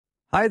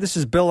Hi, this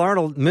is Bill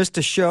Arnold. Missed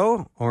a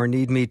show or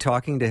need me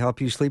talking to help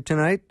you sleep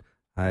tonight?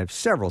 I have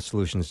several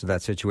solutions to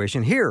that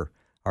situation. Here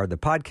are the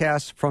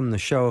podcasts from the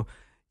show.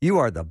 You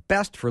are the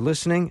best for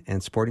listening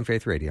and supporting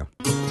Faith Radio.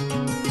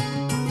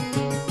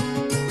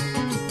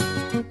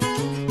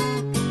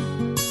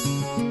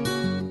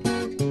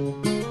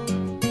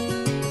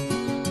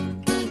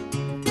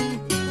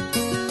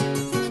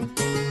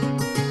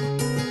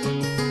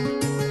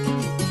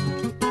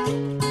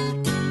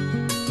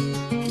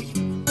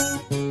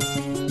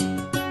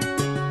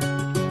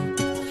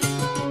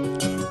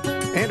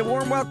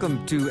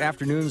 Welcome to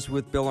Afternoons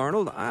with Bill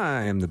Arnold.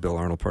 I am the Bill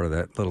Arnold part of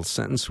that little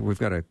sentence. We've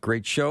got a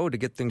great show to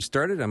get things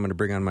started. I'm going to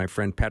bring on my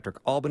friend Patrick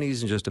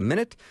Albanese in just a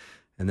minute,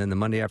 and then the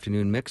Monday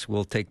afternoon mix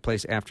will take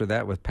place after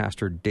that with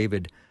Pastor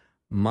David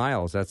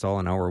Miles. That's all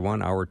in hour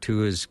one. Hour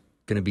two is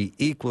going to be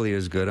equally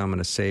as good. I'm going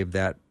to save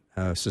that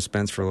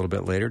suspense for a little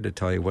bit later to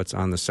tell you what's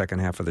on the second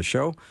half of the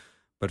show.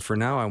 But for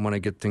now, I want to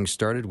get things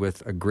started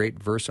with a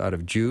great verse out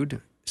of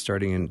Jude,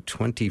 starting in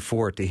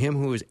 24. To him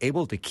who is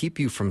able to keep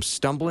you from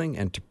stumbling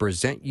and to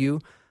present you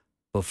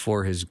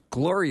before his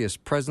glorious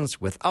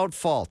presence without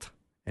fault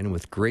and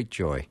with great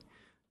joy.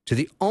 To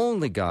the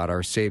only God,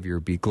 our Savior,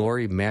 be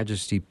glory,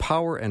 majesty,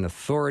 power, and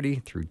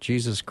authority through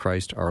Jesus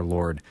Christ our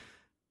Lord,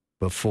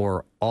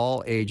 before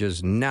all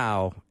ages,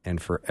 now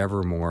and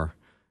forevermore.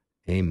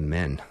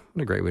 Amen.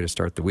 What a great way to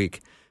start the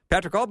week.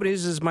 Patrick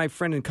Albanese is my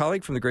friend and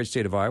colleague from the great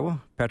state of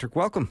Iowa. Patrick,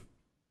 welcome.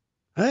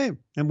 Hey,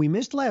 and we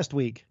missed last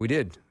week. We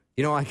did.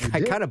 You know, I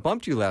kind of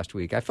bumped you last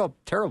week. I felt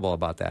terrible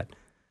about that.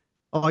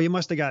 Oh, you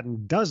must have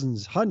gotten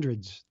dozens,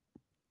 hundreds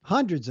of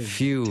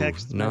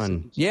text none.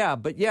 messages. Yeah,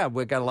 but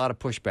we got a lot of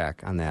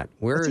pushback on that.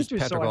 Where is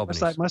Patrick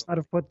Albanese? I must not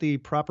have put the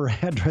proper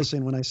address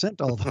in when I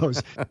sent all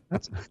those.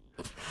 That's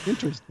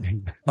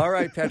interesting. All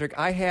right, Patrick,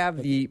 I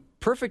have the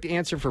perfect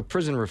answer for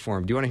prison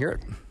reform. Do you want to hear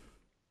it?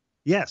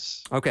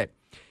 Yes. Okay.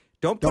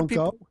 Don't people,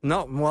 go?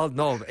 No,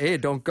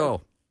 don't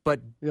go. But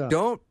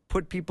don't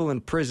put people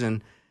in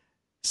prison.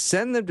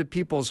 Send them to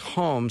people's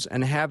homes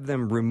and have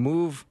them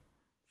remove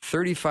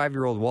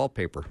 35-year-old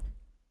wallpaper.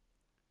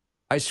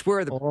 I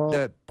swear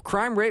the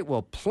crime rate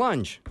will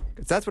plunge.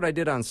 That's what I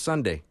did on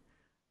Sunday.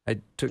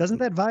 Doesn't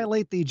that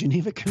violate the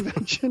Geneva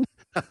Convention?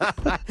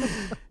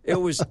 It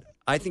was,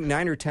 I think,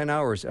 9 or 10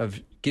 hours of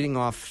getting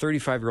off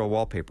 35-year-old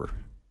wallpaper.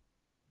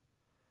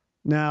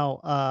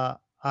 Now,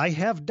 I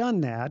have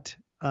done that.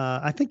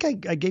 I think I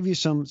gave you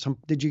some.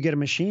 Did you get a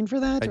machine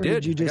for that? I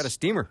did. I got a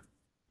steamer.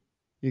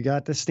 You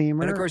got the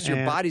steamer. And, of course,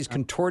 your body's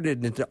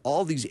contorted into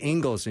all these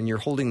angles, and you're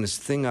holding this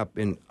thing up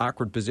in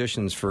awkward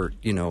positions for,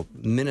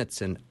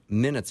 minutes and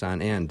minutes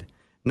on end.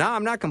 Now,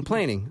 I'm not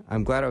complaining.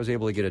 I'm glad I was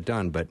able to get it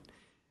done. But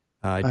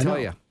I tell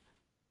you,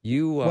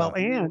 you...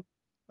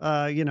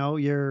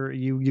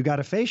 you got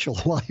a facial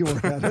while you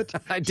were at it.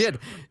 I did.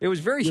 It was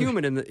very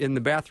humid in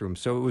the bathroom,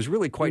 so it was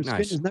really quite Your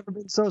nice. skin has never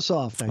been so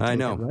soft. I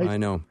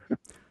know.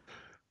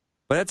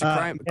 But that's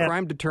a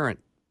crime deterrent.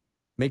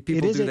 Make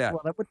people do that.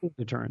 Well, that would be a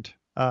deterrent.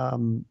 I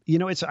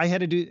was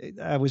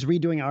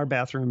redoing our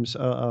bathrooms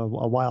a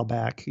while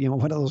back,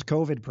 one of those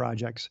COVID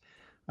projects.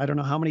 I don't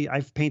know how many.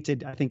 I've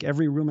painted, I think,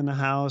 every room in the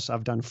house.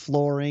 I've done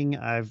flooring.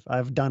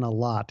 I've done a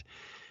lot.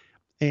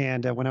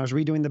 And when I was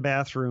redoing the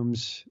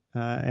bathrooms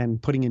and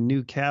putting in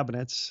new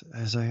cabinets,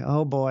 I was like,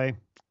 oh boy,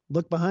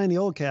 look behind the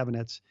old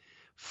cabinets.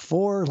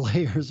 4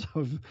 layers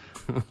of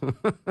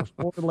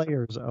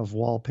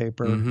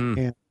wallpaper. Mm-hmm.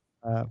 And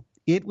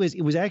it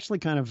was actually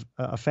kind of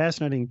a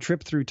fascinating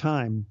trip through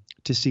time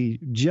to see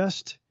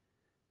just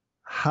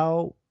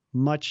how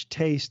much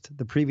taste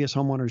the previous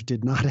homeowners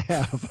did not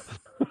have.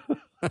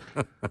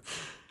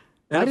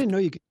 I didn't know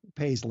you could do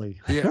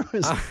paisley. Yeah.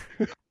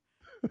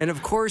 And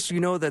of course, you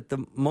know that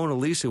the Mona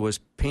Lisa was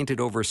painted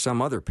over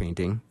some other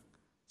painting.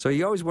 So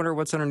you always wonder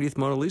what's underneath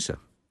Mona Lisa.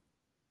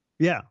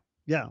 Yeah.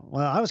 Yeah.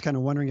 Well, I was kind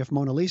of wondering if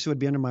Mona Lisa would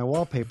be under my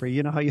wallpaper.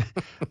 You know how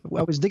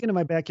I was digging in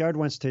my backyard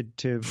once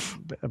to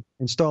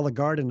install a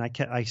garden.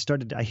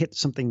 I hit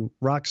something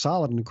rock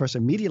solid. And of course,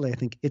 immediately I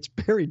think it's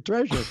buried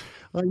treasure.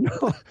 I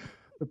know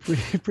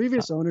the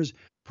previous owners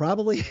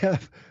probably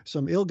have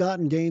some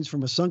ill-gotten gains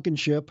from a sunken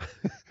ship.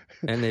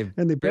 And they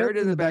buried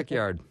it in the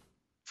backyard.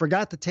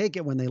 Forgot to take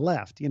it when they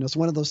left. It's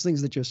one of those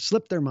things that just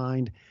slipped their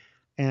mind.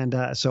 And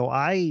so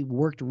I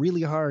worked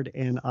really hard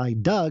and I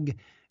dug,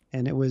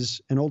 and it was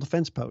an old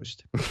fence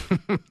post.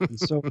 And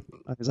so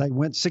as I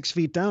went 6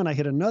 feet down, I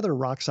hit another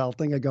rock solid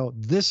thing. I go,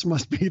 this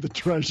must be the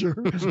treasure.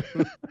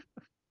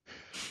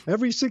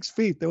 Every 6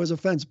 feet, there was a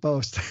fence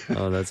post.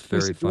 Oh, that's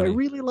very funny. Do I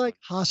really like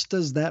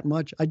hostas that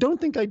much? I don't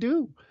think I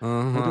do.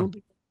 Uh-huh. I don't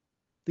think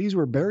these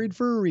were buried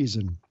for a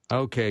reason.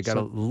 Okay, got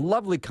a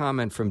lovely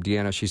comment from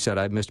Deanna. She said,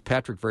 I missed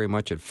Patrick very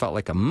much. It felt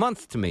like a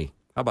month to me.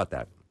 How about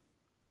that?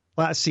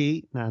 Well,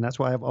 see, and that's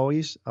why I've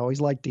always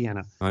liked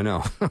Deanna. I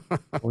know.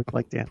 Always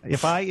liked Deanna.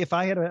 If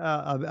I had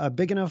a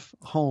big enough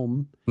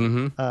home,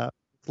 mm-hmm.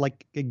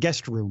 Like a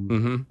guest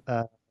room,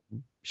 mm-hmm.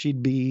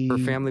 She'd be. Her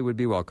family would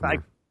be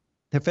welcome.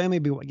 Her family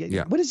would be.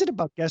 Yeah. What is it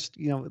about guest?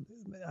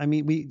 I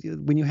mean,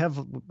 when you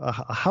have a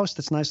house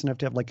that's nice enough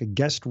to have like a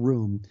guest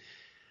room,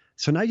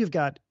 so now you've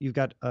got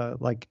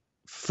like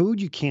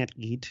food you can't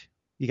eat.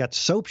 You got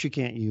soaps you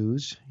can't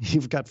use.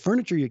 You've got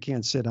furniture you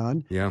can't sit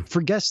on. Yeah.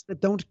 For guests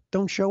that don't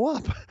show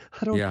up.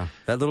 I don't. Yeah.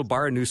 That little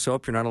bar of new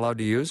soap you're not allowed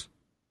to use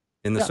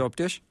in the soap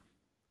dish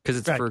because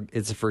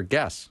it's for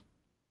guests.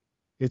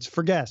 It's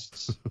for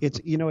guests.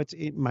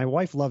 My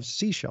wife loves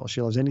seashells.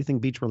 She loves anything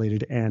beach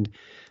related, and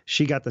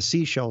she got the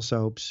seashell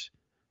soaps,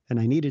 and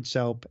I needed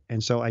soap,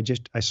 and so I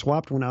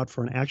swapped one out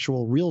for an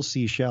actual real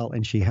seashell,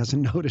 and she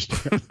hasn't noticed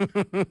yet.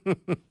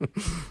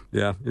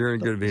 Yeah, you're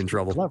going to be in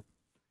trouble.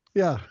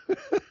 Yeah.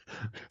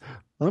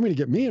 I'm going to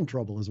get me in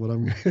trouble is what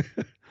I'm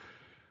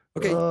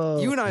Okay,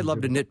 you and I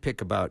love to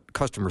nitpick about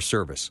customer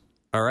service,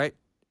 all right?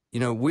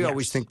 We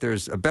always think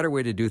there's a better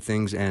way to do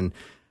things, and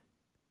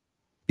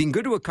being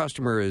good to a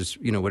customer is,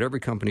 what every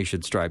company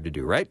should strive to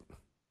do, right?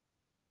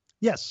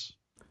 Yes,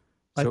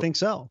 I think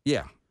so.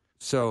 Yeah.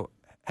 So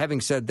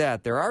having said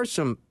that, there are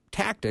some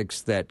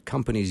tactics that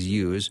companies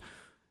use,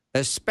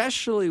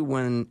 especially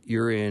when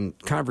you're in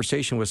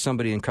conversation with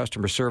somebody in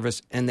customer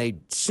service and they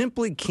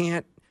simply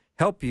can't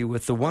help you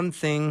with the one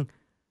thing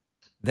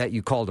that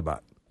you called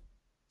about.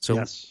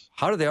 So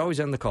how do they always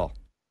end the call?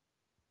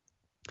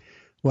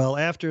 Well,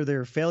 after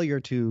their failure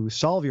to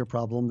solve your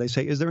problem, they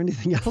say, is there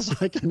anything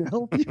else I can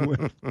help you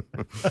with?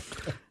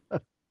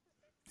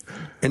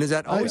 And is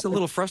that always a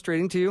little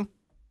frustrating to you?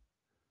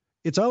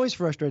 It's always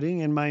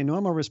frustrating. And my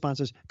normal response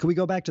is, could we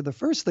go back to the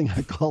first thing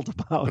I called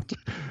about?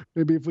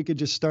 Maybe if we could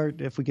just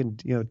start, if we can,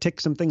 tick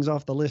some things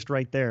off the list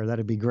right there,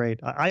 that'd be great.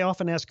 I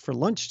often ask for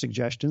lunch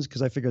suggestions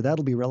because I figure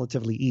that'll be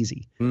relatively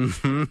easy.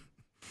 Mm-hmm.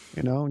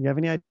 You have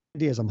any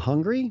ideas? I'm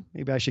hungry.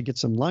 Maybe I should get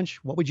some lunch.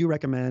 What would you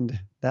recommend?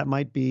 That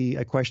might be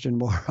a question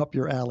more up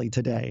your alley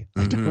today.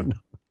 Mm-hmm. I don't know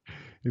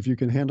if you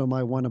can handle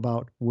my one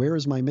about where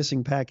is my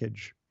missing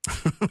package.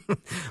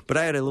 But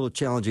I had a little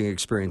challenging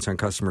experience on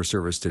customer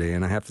service today,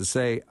 and I have to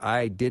say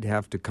I did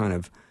have to kind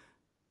of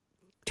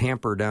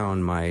tamper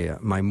down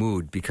my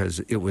mood because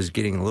it was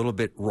getting a little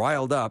bit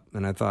riled up,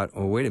 and I thought,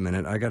 oh, wait a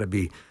minute, I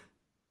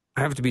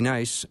have to be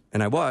nice,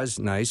 and I was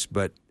nice,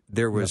 but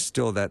there was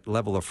still that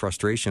level of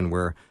frustration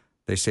where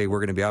they say we're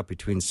going to be out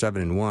between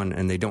 7 and 1,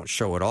 and they don't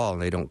show at all,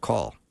 and they don't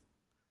call.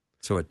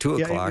 So at 2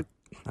 o'clock,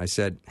 I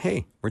said,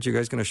 hey, weren't you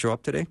guys going to show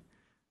up today?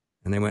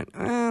 And they went,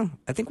 I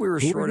think we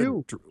were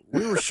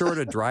short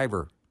a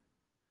driver.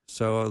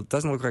 So it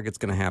doesn't look like it's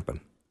going to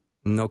happen.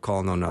 No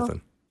call, no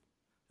nothing.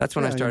 That's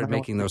when I started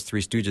making those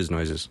Three Stooges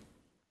noises.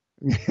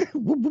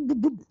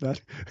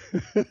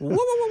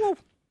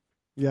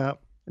 Yeah.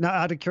 Now,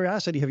 out of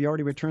curiosity, have you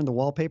already returned the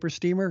wallpaper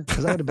steamer?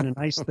 Because that would have been a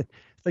nice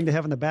thing to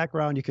have in the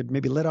background. You could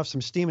maybe let off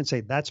some steam and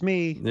say, that's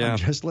me. Yeah. I'm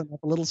just letting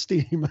off a little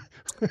steam.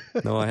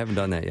 No, I haven't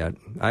done that yet.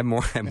 I have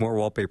more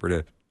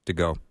wallpaper to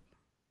go.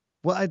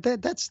 Well,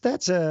 that's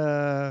this.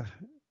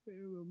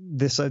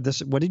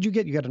 What did you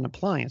get? You got an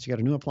appliance. You got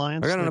a new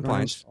appliance? I got an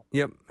appliance.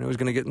 Yep, it was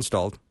going to get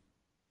installed.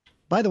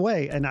 By the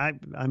way, and I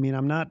mean,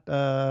 I'm not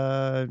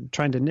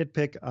trying to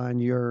nitpick on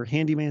your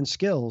handyman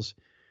skills,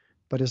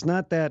 but it's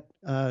not that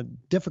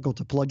difficult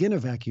to plug in a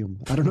vacuum.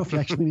 I don't know if you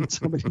actually need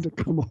somebody to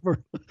come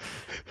over.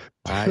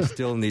 I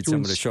still need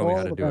someone to show me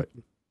how to do it.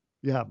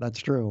 Yeah, that's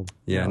true.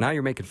 Yeah, now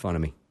you're making fun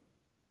of me.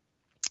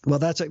 Well,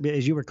 that's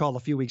as you recall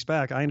a few weeks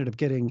back, I ended up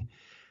getting.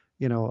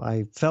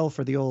 I fell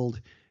for the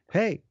old,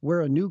 hey,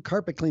 we're a new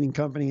carpet cleaning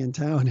company in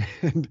town,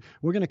 and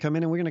we're going to come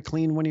in and we're going to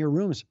clean one of your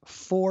rooms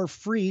for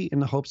free in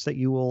the hopes that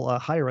you will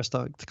hire us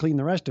to clean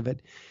the rest of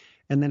it.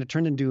 And then it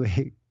turned into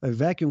a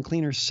vacuum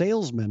cleaner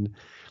salesman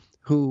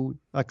who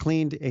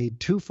cleaned a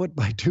 2-foot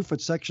by 2-foot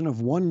section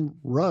of one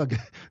rug.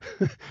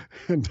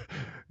 And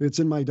it's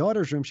in my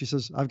daughter's room. She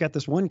says, I've got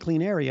this one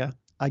clean area.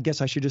 I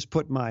guess I should just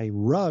put my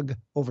rug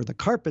over the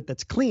carpet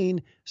that's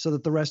clean so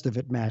that the rest of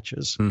it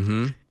matches.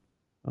 Mm-hmm.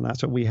 And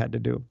that's what we had to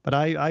do. But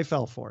I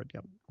fell for it.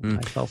 Yep.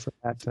 I fell for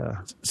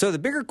that. So the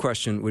bigger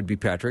question would be,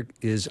 Patrick,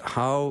 is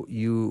how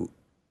you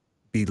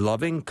be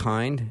loving,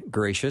 kind,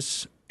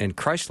 gracious, and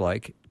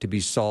Christ-like to be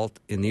salt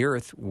in the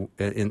earth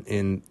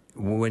in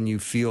when you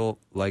feel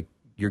like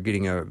you're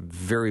getting a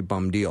very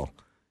bum deal.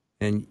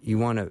 And you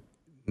want to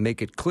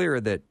make it clear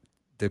that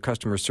the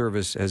customer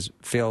service has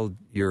failed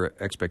your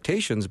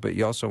expectations, but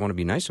you also want to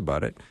be nice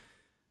about it.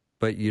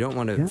 But you don't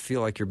want to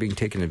feel like you're being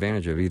taken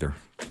advantage of either.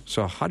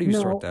 So how do you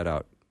sort that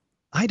out?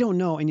 I don't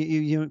know. And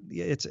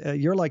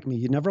you're like me.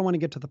 You never want to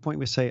get to the point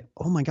where you say,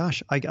 oh my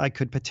gosh, I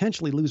could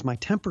potentially lose my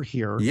temper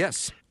here.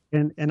 Yes.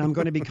 And I'm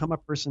going to become a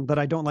person that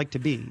I don't like to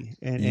be.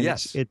 And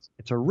yes.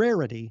 It's a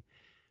rarity.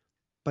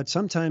 But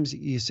sometimes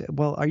you say,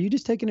 well, are you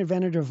just taking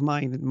advantage of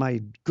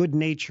my good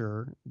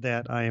nature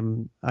that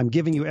I'm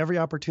giving you every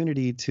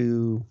opportunity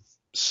to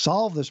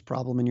solve this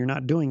problem and you're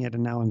not doing it,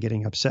 and now I'm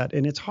getting upset?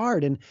 And it's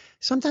hard. And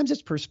sometimes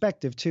it's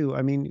perspective too.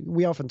 I mean,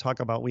 we often talk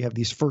about we have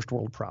these first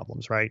world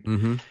problems, right?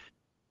 Mm-hmm.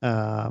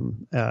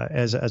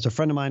 As a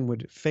friend of mine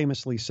would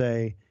famously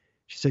say,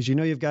 she says,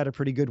 you've got it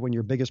pretty good when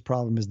your biggest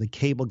problem is the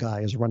cable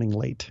guy is running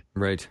late.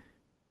 Right.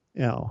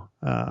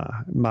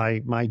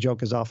 My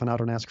joke is often, I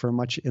don't ask for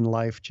much in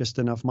life, just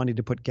enough money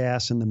to put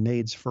gas in the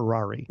maid's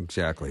Ferrari.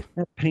 Exactly.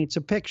 That paints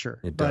a picture.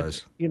 It but,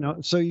 does.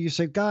 So you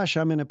say, gosh,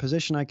 I'm in a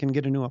position I can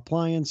get a new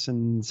appliance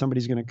and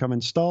somebody's going to come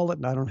install it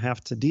and I don't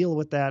have to deal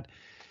with that.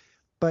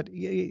 But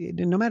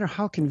no matter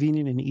how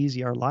convenient and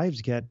easy our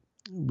lives get,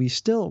 we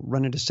still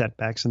run into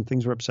setbacks and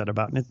things we're upset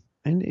about.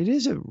 And it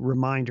is a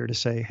reminder to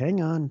say,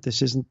 hang on,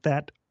 this isn't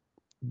that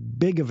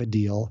big of a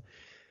deal.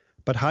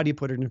 But how do you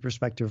put it in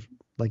perspective,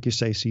 like you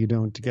say, so you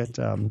don't get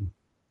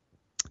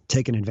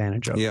taken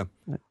advantage of? Yeah.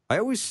 I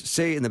always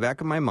say in the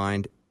back of my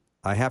mind,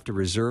 I have to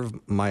reserve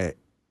my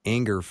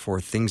anger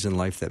for things in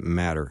life that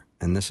matter.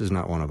 And this is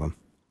not one of them.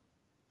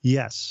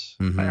 Yes.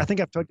 Mm-hmm. I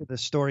think I've told you the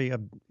story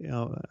of,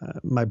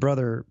 my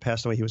brother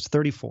passed away. He was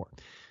 34.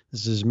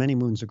 This is many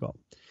moons ago.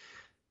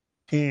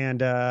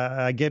 And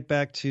I get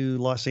back to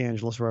Los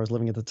Angeles, where I was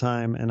living at the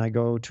time, and I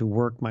go to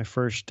work my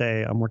first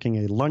day. I'm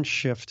working a lunch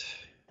shift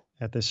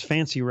at this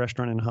fancy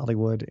restaurant in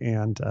Hollywood.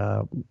 And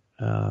so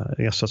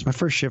it's my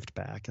first shift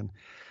back. And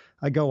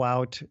I go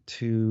out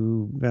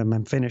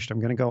I'm finished. I'm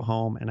going to go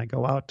home. And I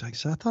go out. I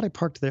said, I thought I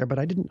parked there, but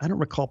I don't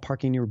recall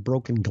parking near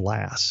broken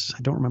glass.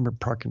 I don't remember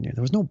parking near.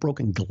 There was no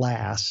broken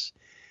glass.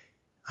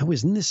 I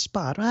was in this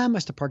spot. I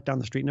must have parked down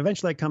the street. And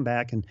eventually I come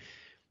back and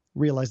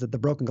realize that the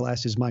broken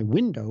glass is my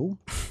window.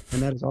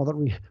 And that is all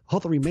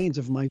that remains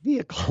of my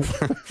vehicle.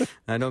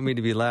 I don't mean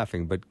to be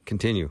laughing, but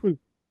continue.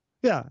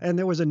 Yeah, and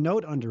there was a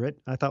note under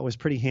it I thought was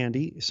pretty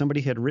handy.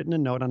 Somebody had written a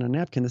note on a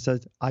napkin that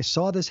says, I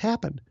saw this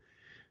happen.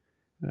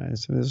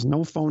 So there's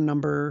no phone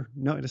number.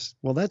 No,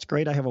 well, that's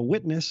great. I have a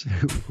witness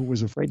who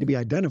was afraid to be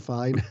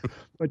identified.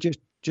 But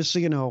just so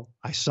you know,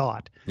 I saw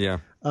it. Yeah.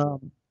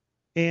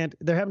 And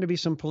there happened to be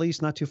some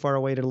police not too far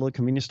away at a little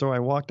convenience store. I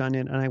walked on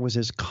in, and I was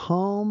as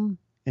calm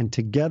and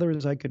together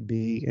as I could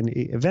be. And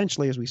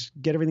eventually, as we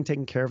get everything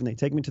taken care of, and they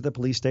take me to the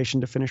police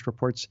station to finish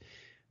reports,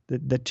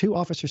 the two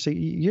officers say,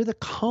 you're the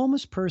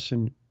calmest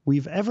person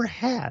we've ever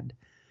had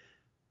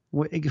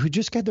who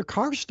just got their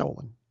car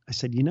stolen. I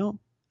said,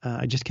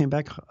 I just came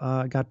back,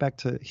 got back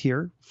to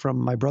here from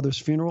my brother's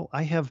funeral.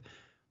 I have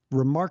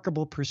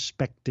remarkable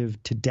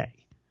perspective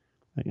today.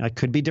 I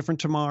could be different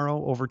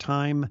tomorrow. Over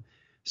time,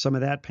 some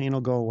of that pain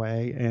will go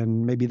away,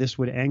 and maybe this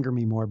would anger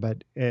me more.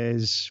 But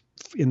as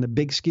in the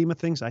big scheme of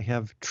things, I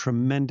have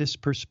tremendous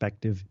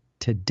perspective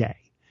today.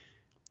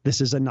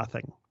 This is a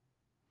nothing.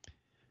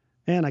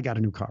 And I got a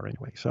new car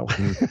anyway. So,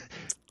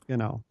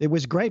 it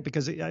was great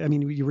because,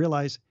 you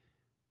realize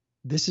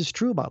this is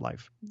true about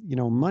life.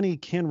 Money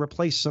can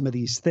replace some of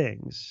these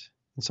things,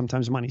 and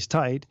sometimes money's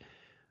tight,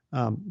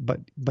 but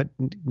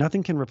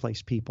nothing can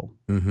replace people.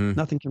 Mm-hmm.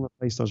 Nothing can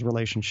replace those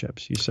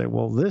relationships. You say,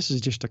 well, this is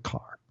just a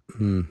car.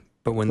 Mm.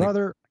 But when I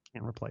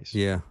can't replace.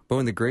 Yeah, but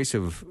when the grace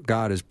of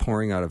God is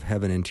pouring out of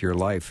heaven into your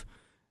life,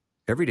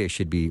 every day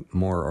should be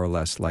more or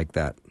less like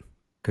that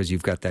because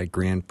you've got that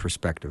grand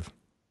perspective.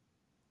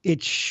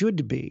 It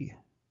should be.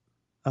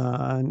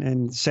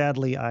 And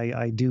sadly,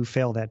 I do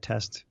fail that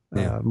test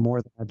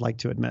more than I'd like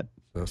to admit.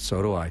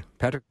 So do I.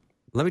 Patrick,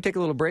 let me take a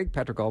little break.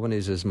 Patrick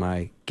Albanese is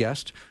my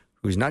guest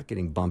who's not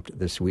getting bumped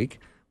this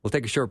week. We'll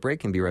take a short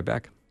break and be right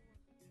back.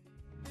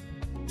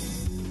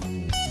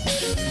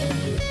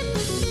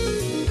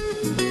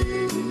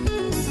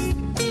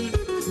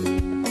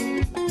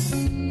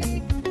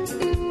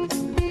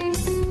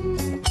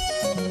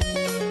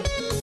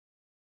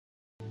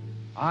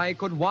 I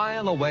could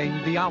while away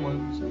the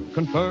hours,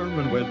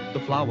 conferring with the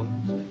flowers,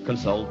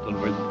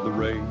 consulting with the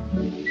rain.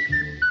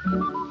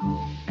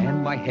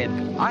 And my head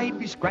I'd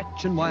be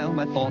scratching while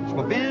my thoughts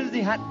were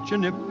busy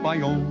hatching if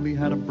I only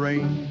had a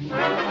brain.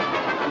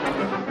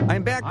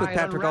 I'm back with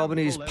Patrick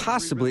Albanese,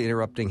 possibly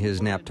interrupting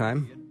his nap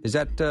time. Is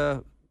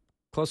that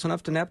close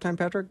enough to nap time,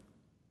 Patrick?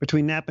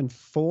 Between nap and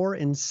 4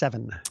 and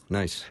 7.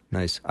 Nice.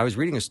 I was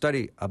reading a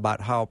study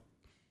about how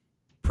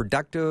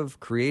productive,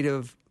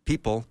 creative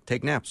people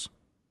take naps.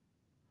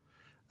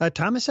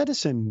 Thomas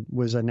Edison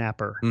was a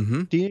napper.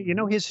 Mm-hmm. Do you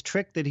know his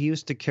trick that he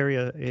used to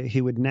carry?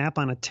 He would nap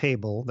on a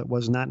table that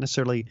was not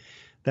necessarily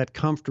that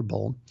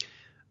comfortable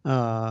in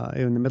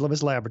the middle of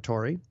his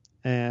laboratory,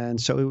 and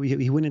so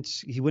he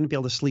wouldn't be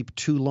able to sleep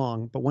too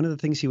long. But one of the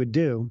things he would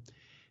do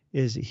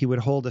is he would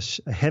hold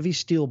a heavy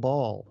steel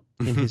ball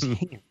in his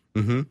hand,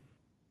 mm-hmm.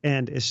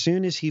 and as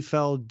soon as he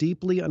fell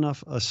deeply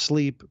enough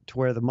asleep to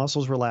where the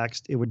muscles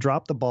relaxed, it would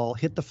drop the ball,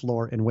 hit the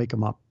floor, and wake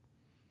him up.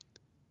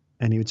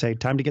 And he would say,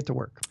 "Time to get to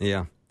work."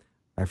 Yeah.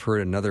 I've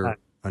heard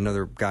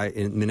another guy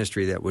in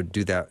ministry that would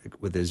do that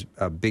with his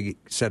big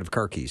set of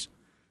car keys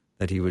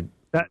that he would.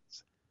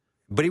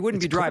 But he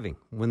wouldn't be driving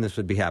when this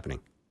would be happening.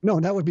 No,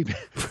 that would be.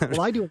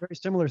 Well, I do a very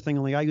similar thing,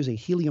 only I use a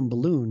helium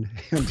balloon.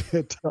 And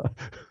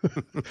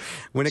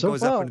when it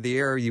goes up into the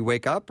air, you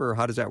wake up, or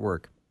how does that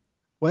work?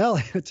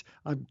 Well,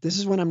 this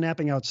is when I'm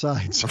napping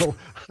outside, so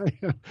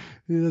it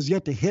has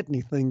yet to hit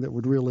anything that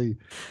would really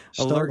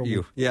alert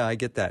you. Yeah, I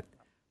get that.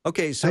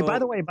 Okay, so... Hey, by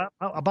the way,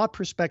 about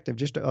perspective,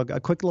 just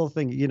a quick little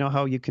thing. You know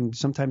how you can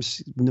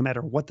sometimes, no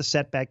matter what the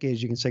setback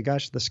is, you can say,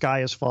 gosh, the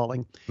sky is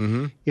falling.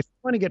 Mm-hmm. If you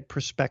want to get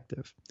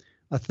perspective,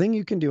 a thing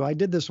you can do. I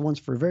did this once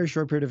for a very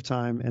short period of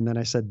time, and then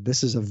I said,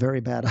 this is a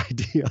very bad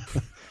idea.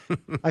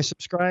 I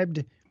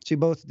subscribed to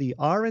both the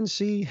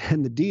RNC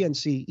and the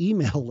DNC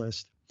email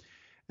list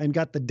and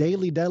got the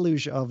daily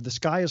deluge of the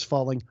sky is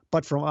falling,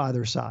 but from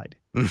either side.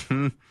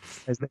 Mm-hmm.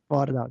 As they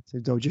fought it out.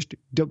 So just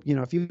don't,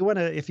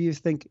 if you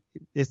think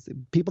it's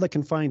people that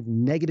can find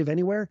negative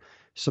anywhere,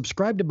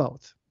 subscribe to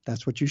both.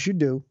 That's what you should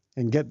do,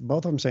 and get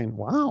both of them saying,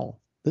 wow,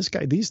 this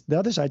guy, the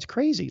other side's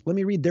crazy. Let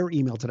me read their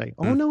email today.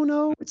 Oh,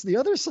 no, it's the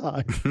other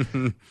side.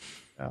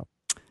 Yeah.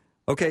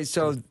 Okay,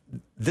 so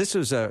this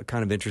was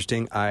kind of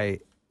interesting. I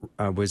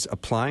was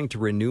applying to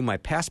renew my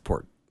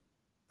passport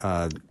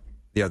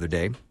the other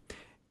day,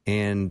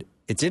 and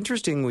it's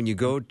interesting when you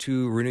go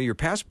to renew your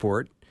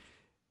passport,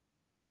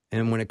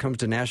 and when it comes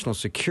to national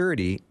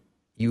security,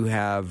 you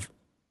have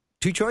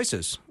two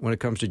choices when it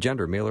comes to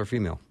gender, male or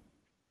female.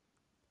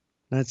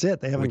 That's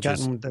it. They haven't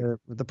gotten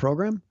the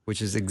program?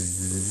 Which is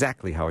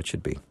exactly how it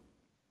should be.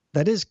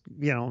 That is,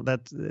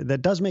 that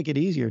does make it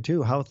easier,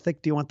 too. How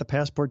thick do you want the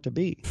passport to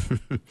be?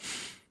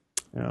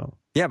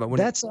 Yeah, but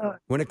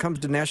when it comes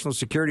to national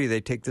security,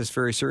 they take this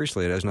very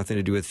seriously. It has nothing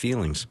to do with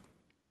feelings.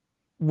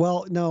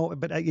 Well, no,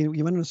 but you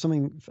want to know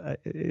something,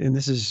 and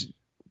this is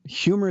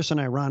humorous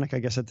and ironic, I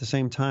guess, at the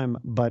same time.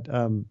 But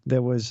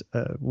there was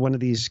one of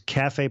these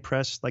cafe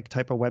press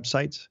type of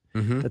websites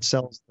that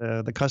sells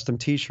the custom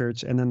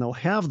T-shirts, and then they'll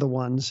have the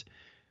ones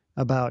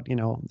about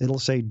it'll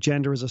say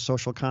gender is a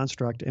social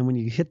construct, and when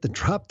you hit the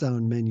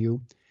drop-down menu,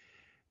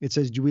 it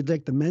says, "Do we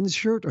like the men's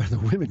shirt or the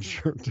women's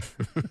shirt?"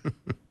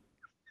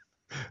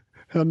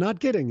 I'm not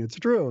kidding. It's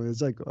true.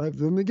 It's like, let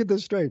me get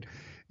this straight.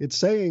 It's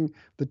saying,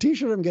 the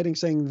T-shirt I'm getting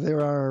saying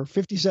there are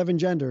 57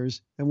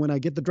 genders. And when I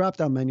get the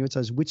drop-down menu, it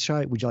says, which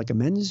side, would you like a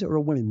men's or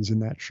a women's in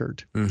that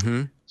shirt?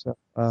 Mm-hmm. So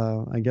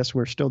I guess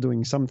we're still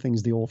doing some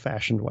things the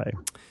old-fashioned way.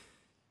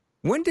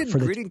 When did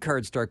greeting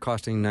cards start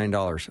costing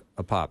 $9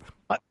 a pop?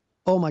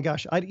 Oh, my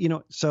gosh.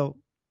 So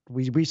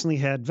we recently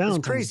had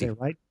Valentine's Day,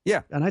 right?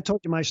 Yeah. And I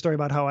told you my story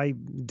about how I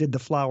did the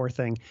flower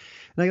thing.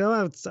 And I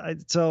go,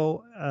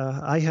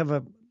 I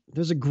have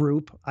there's a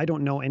group. I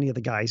don't know any of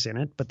the guys in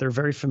it, but they're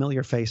very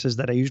familiar faces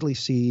that I usually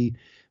see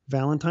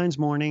Valentine's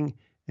morning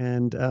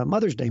and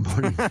Mother's Day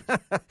morning.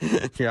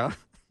 Yeah.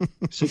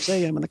 6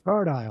 a.m. in the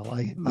card aisle.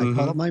 I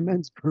call it my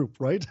men's group,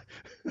 right?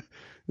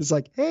 It's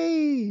like,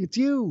 hey, it's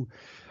you.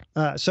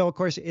 So, of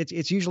course,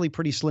 it's usually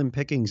pretty slim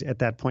pickings at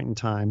that point in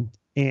time.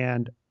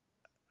 And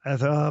I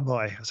thought, oh,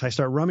 boy. So I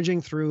start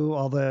rummaging through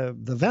all the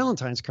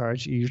Valentine's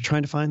cards. You're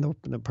trying to find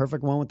the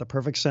perfect one with the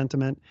perfect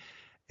sentiment.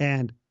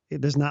 And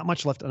there's not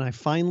much left. And I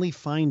finally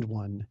find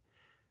one.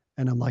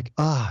 And I'm like,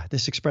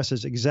 this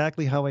expresses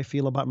exactly how I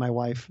feel about my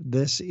wife.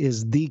 This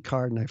is the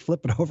card. And I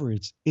flip it over.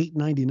 It's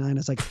 $8.99.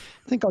 It's like,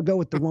 I think I'll go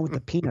with the one with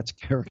the Peanuts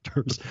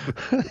characters.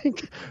 I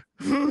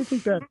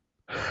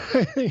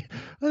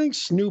think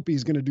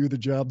Snoopy's going to do the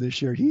job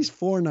this year. He's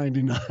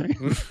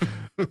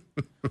 $4.99.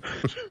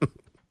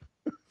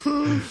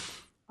 I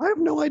have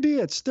no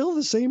idea. It's still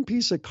the same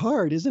piece of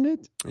card, isn't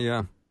it?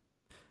 Yeah.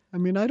 I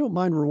mean, I don't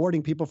mind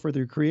rewarding people for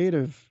their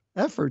creative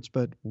efforts,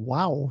 but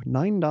wow,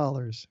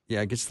 $9.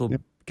 Yeah, it gets to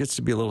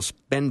be a little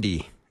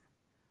spendy.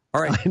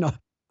 All right.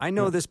 I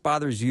know this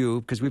bothers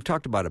you because we've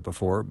talked about it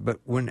before,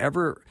 but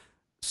whenever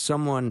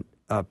someone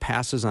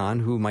passes on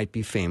who might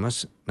be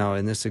famous, now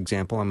in this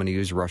example, I'm going to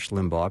use Rush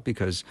Limbaugh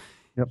because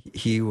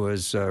he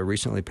was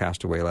recently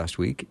passed away last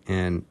week,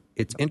 and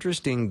it's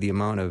interesting the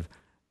amount of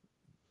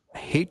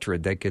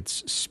hatred that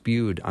gets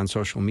spewed on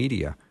social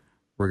media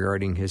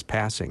regarding his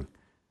passing.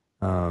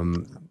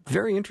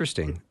 Very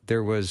interesting.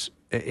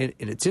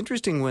 It's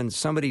interesting when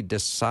somebody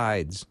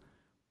decides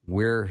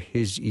where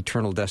his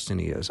eternal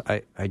destiny is.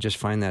 I just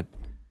find that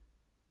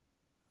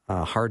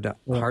hard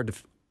to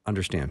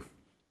understand.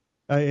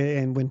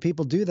 And when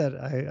people do that,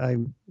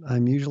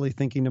 I'm usually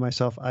thinking to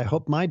myself, I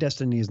hope my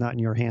destiny is not in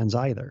your hands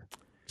either.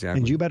 Exactly.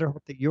 And you better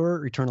hope that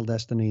your eternal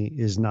destiny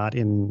is not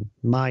in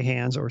my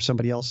hands or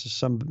somebody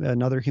else's,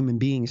 another human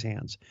being's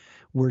hands.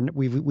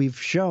 We've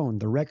shown,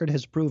 the record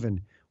has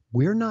proven,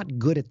 we're not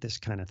good at this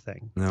kind of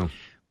thing. No.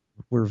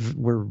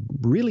 We're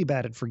really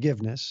bad at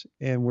forgiveness,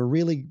 and we're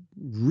really,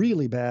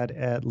 really bad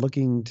at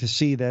looking to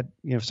see that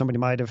somebody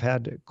might have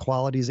had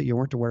qualities that you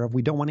weren't aware of.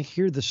 We don't want to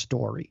hear the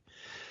story.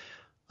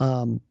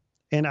 And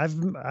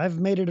I've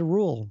made it a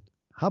rule.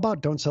 How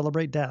about don't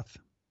celebrate death?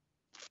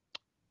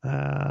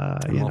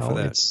 I'm all for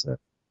that. It's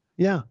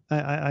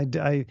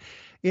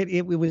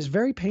it was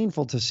very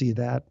painful to see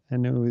that,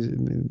 and it was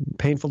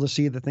painful to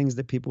see the things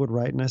that people would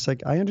write. And I was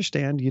like, I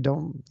understand you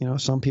don't,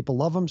 some people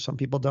love them, some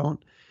people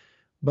don't,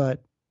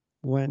 but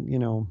when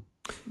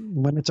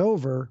it's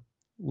over,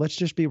 let's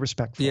just be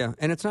respectful. Yeah,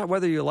 and it's not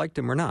whether you liked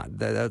him or not.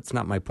 That's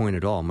not my point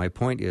at all. My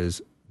point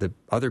is that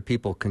other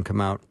people can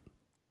come out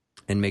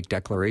and make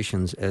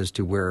declarations as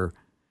to where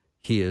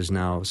he is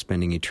now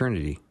spending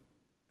eternity,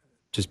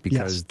 just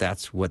because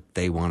that's what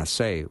they want to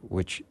say,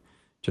 which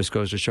just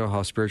goes to show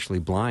how spiritually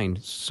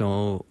blind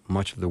so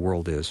much of the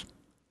world is.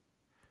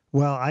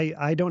 Well,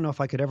 I don't know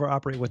if I could ever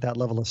operate with that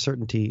level of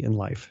certainty in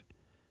life.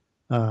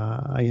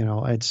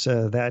 It's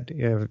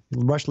that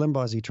Rush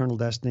Limbaugh's eternal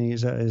destiny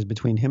is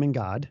between him and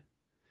God.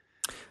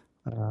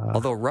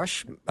 Although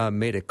Rush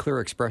made a clear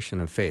expression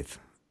of faith.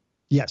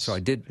 Yes. So I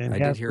did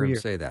hear him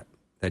say that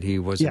he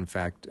was in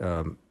fact,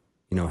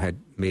 had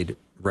made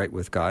right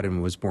with God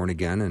and was born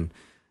again. And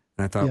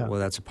I thought, well,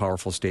 that's a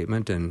powerful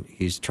statement. And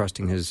he's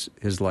trusting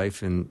his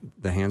life in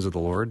the hands of the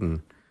Lord.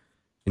 And,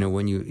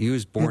 when you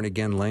use born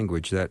again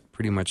language, that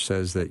pretty much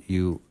says that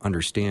you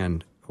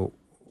understand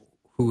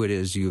who it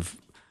is you've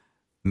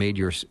made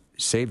your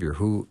Savior,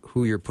 who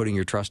you're putting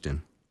your trust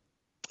in.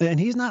 And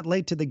he's not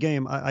late to the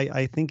game.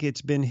 I think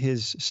it's been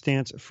his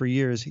stance for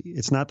years.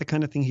 It's not the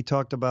kind of thing he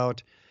talked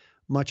about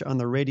much on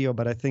the radio,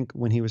 but I think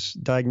when he was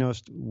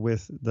diagnosed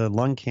with the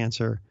lung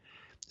cancer,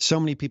 so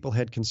many people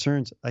had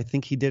concerns. I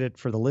think he did it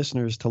for the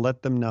listeners to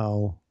let them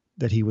know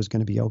that he was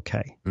going to be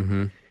okay,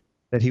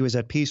 that he was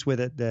at peace with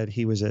it, that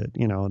he was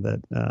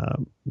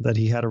that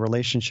he had a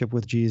relationship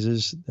with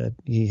Jesus, that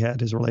he had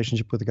his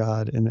relationship with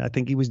God. And I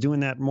think he was doing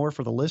that more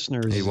for the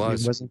listeners. He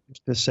was. It wasn't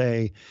just to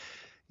say,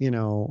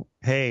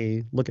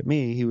 hey, look at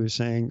me. He was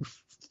saying,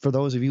 for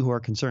those of you who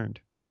are concerned,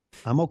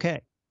 I'm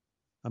okay.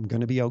 I'm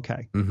going to be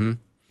okay. Mm-hmm.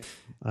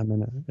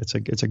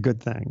 It's a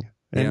good thing,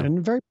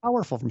 and very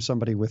powerful from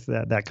somebody with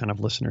that kind of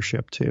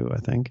listenership too, I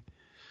think.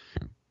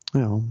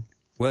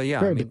 Well,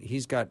 yeah,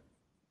 he's got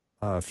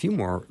a few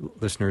more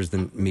listeners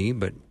than me,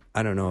 but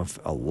I don't know if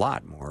a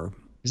lot more.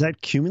 Is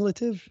that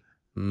cumulative?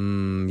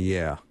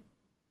 Yeah.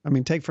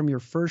 Take from your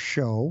first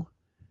show.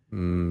 Yeah.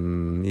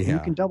 You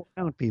can double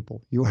count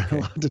people. You are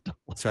allowed to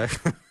double. So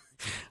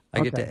I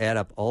get to add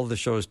up all the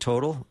shows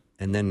total,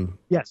 and then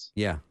yes,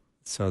 yeah.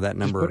 So that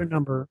number. Just put a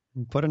number.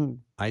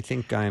 I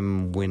think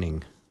I'm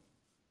winning.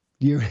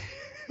 You're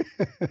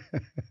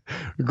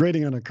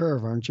grading on a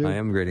curve, aren't you? I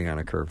am grading on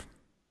a curve.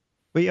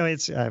 But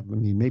it's.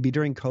 Maybe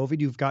during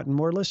COVID you've gotten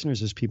more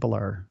listeners as people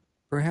are.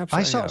 Perhaps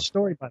I saw a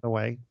story, by the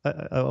way,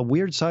 a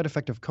weird side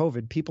effect of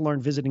COVID. People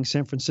aren't visiting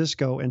San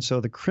Francisco, and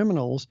so the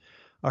criminals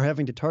are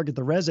having to target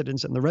the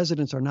residents, and the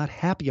residents are not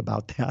happy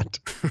about that.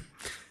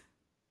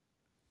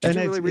 Did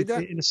you really read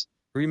that?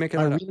 Were you making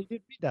that up? I really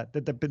did read that.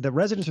 The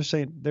residents are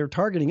saying they're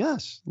targeting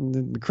us.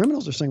 And the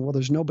criminals are saying, well,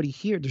 there's nobody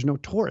here. There's no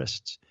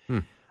tourists.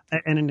 And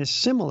in a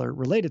similar,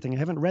 related thing, I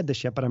haven't read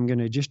this yet, but I'm going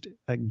to just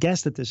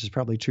guess that this is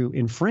probably true.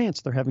 In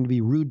France, they're having to be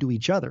rude to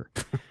each other.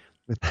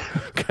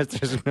 Because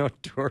there's no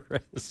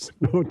tourists.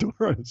 No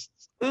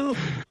tourists.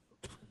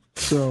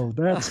 So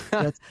that's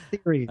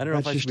theory. I don't know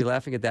if I should be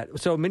laughing at that.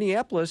 So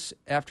Minneapolis,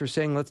 after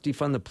saying let's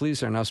defund the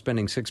police, are now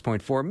spending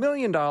 $6.4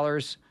 million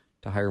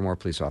to hire more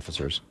police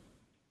officers.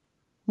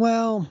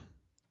 Well,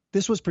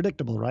 this was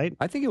predictable, right?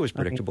 I think it was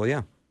predictable,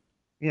 yeah.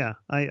 Yeah,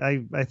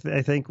 I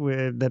think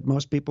that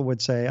most people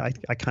would say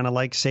I kind of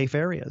like safe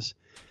areas.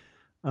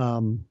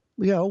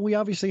 We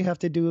obviously have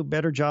to do a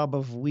better job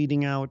of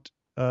weeding out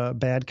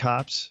bad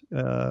cops.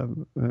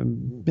 But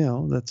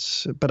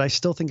I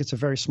still think it's a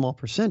very small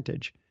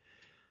percentage.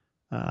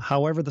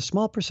 However, the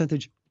small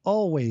percentage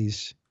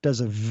always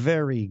does a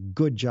very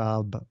good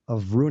job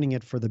of ruining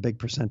it for the big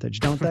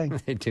percentage, don't they?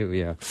 They do,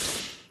 yeah.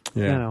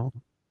 Yeah.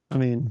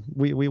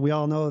 We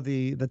all know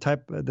the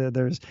type.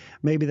 There's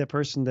maybe the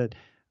person that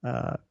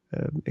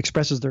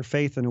expresses their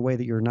faith in a way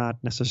that you're not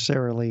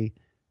necessarily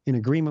in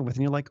agreement with,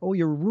 and you're like, oh,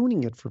 you're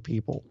ruining it for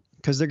people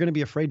because they're going to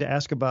be afraid to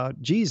ask about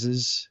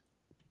Jesus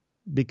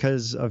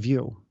because of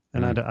you.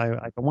 And I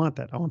don't want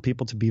that. I want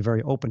people to be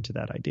very open to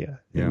that idea.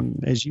 Yeah.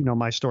 And as you know,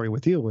 my story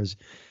with you was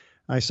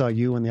I saw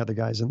you and the other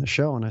guys in the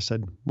show, and I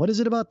said, what is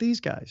it about these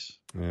guys?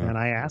 Yeah. And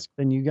I asked,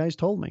 and you guys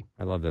told me.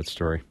 I love that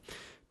story.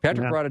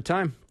 Patrick, we're out of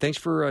time. Thanks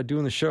for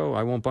doing the show.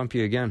 I won't bump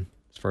you again,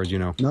 as far as you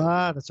know.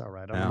 Nah, that's all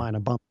right. I don't mind a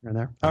bump here and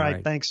there. All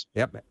right, thanks.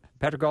 Yep.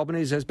 Patrick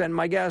Albanese has been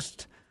my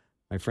guest,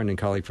 my friend and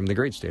colleague from the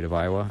great state of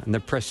Iowa and the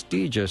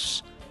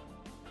prestigious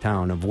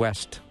town of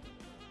West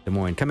Des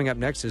Moines. Coming up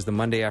next is the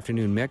Monday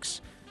Afternoon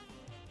Mix.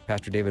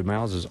 Pastor David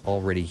Miles is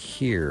already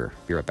here.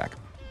 Be right back.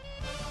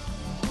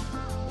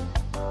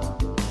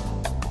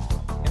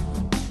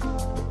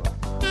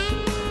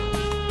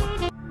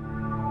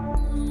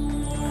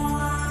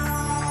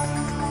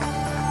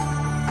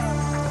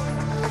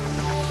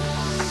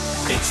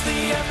 It's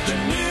the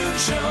afternoon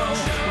show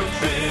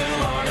with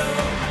Bill Arnold.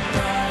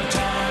 Prime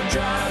time,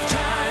 drive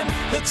time.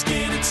 Let's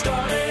get it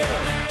started.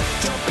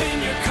 Jump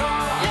in your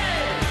car.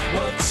 Yeah.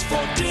 What's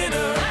for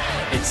dinner?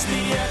 Hey. It's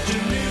the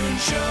afternoon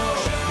show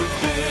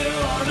with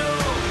Bill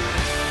Arnold.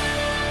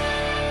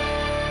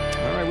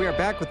 All right, we are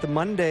back with the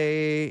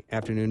Monday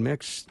Afternoon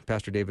Mix.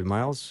 Pastor David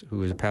Miles,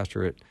 who is a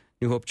pastor at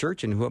New Hope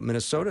Church in New Hope,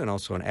 Minnesota, and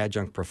also an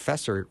adjunct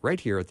professor right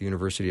here at the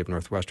University of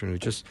Northwestern, who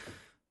just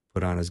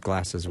put on his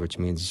glasses, which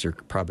means you're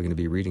probably going to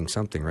be reading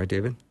something, right,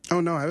 David?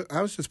 Oh, no,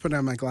 I was just putting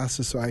on my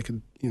glasses so I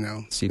could,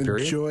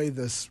 enjoy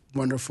this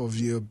wonderful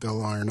view of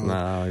Bill Arnold.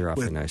 Oh, you're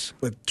awfully nice.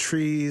 With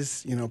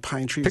trees,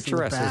 pine trees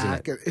picturesque, in the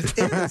back. Isn't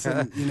it is.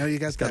 And, you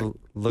guys got to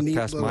look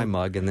past my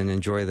mug and then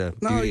enjoy the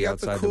beauty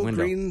outside the cool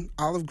window. Green,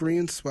 olive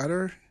green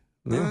sweater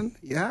on.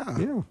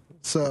 Yeah.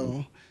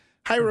 So,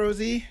 hi,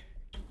 Rosie.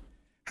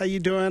 How you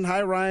doing?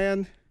 Hi,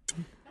 Ryan.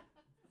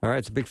 All right,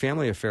 it's a big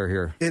family affair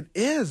here. It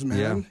is, man.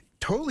 Yeah.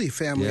 Totally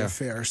family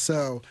affair.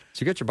 So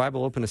you got your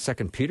Bible open to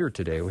 2 Peter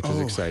today, which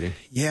is exciting.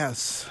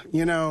 Yes.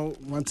 You know,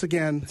 once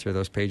again. Let's hear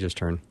those pages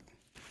turn.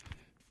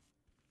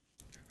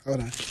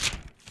 Hold on.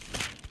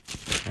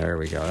 There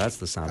we go. That's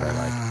the sound I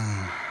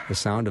like. The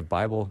sound of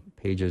Bible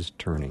pages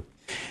turning.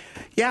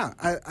 Yeah,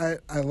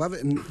 I love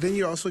it. And then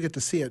you also get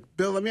to see it.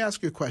 Bill, let me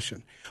ask you a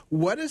question.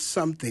 What is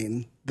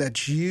something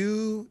that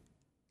you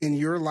in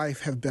your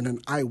life have been an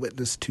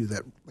eyewitness to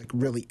that like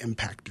really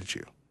impacted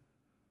you?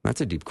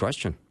 That's a deep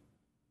question.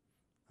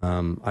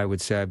 I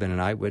would say I've been an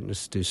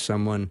eyewitness to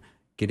someone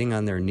getting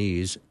on their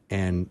knees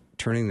and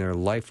turning their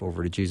life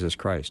over to Jesus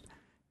Christ,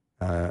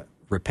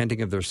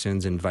 repenting of their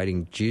sins,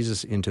 inviting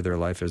Jesus into their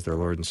life as their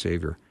Lord and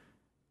Savior.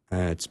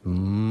 It's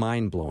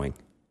mind-blowing.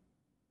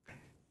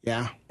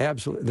 Yeah.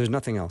 Absolutely. There's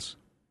nothing else.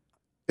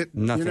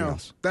 Nothing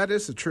else. That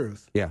is the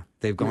truth. Yeah.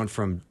 They've gone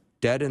from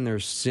dead in their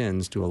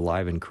sins to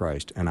alive in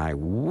Christ, and I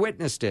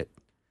witnessed it,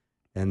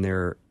 and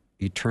their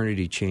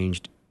eternity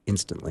changed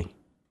instantly.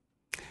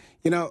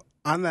 You know,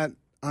 on that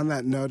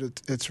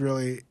note, it's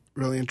really,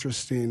 really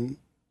interesting,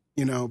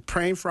 you know,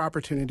 praying for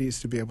opportunities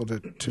to be able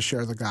to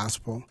share the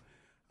gospel,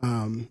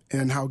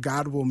 and how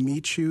God will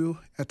meet you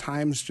at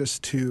times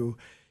just to,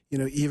 you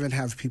know, even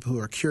have people who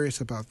are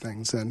curious about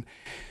things. And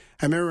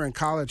I remember in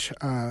college,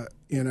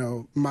 you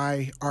know,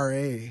 my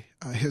RA,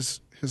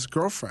 his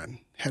girlfriend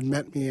had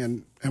met me,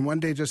 and one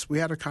day we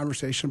had a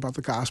conversation about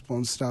the gospel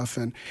and stuff,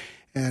 and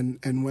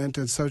went,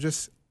 and so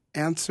just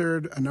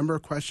answered a number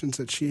of questions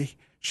that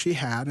she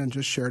had and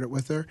just shared it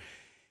with her.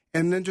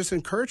 And then just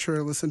encourage her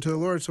to listen to the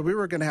Lord. So we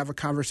were going to have a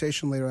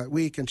conversation later that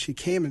week, and she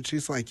came and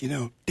she's like, you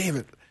know,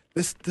 David,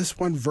 this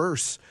one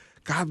verse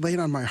God laid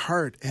on my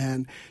heart,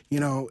 and, you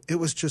know, it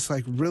was just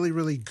like really,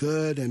 really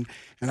good. And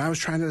I was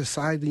trying to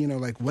decide, you know,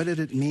 like, what did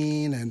it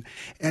mean?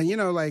 And, you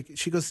know, like,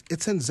 she goes,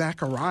 it's in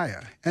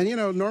Zechariah. And, you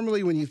know,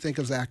 normally when you think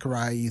of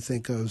Zechariah, you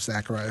think of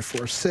Zechariah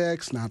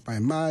 4:6, not by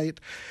might,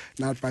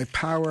 not by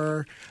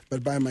power,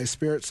 but by my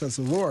spirit, says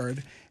the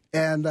Lord.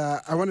 And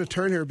I want to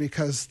turn here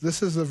because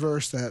this is the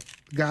verse that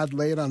God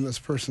laid on this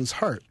person's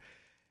heart.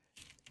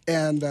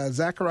 And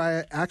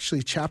Zechariah,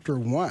 actually, chapter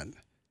 1.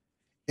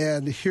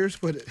 And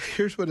here's what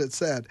it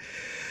said.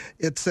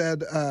 It said,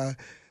 the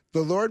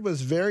Lord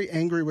was very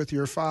angry with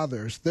your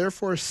fathers.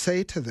 Therefore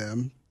say to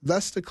them,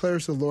 thus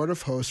declares the Lord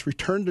of hosts,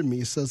 return to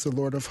me, says the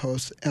Lord of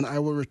hosts, and I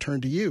will return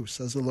to you,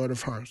 says the Lord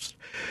of hosts.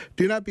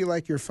 Do not be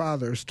like your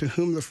fathers, to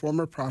whom the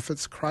former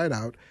prophets cried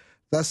out,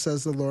 thus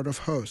says the Lord of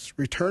hosts,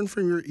 return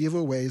from your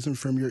evil ways and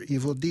from your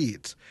evil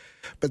deeds.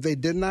 But they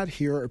did not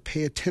hear or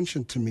pay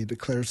attention to me,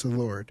 declares the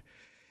Lord.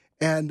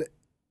 And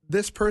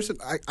this person,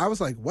 I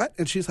was like, what?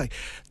 And she's like,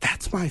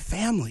 that's my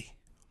family.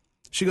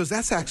 She goes,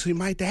 that's actually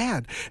my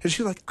dad. And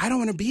she's like, I don't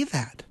want to be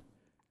that.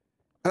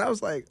 And I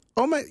was like,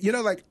 oh my, you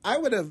know, like I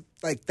would have,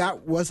 like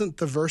that wasn't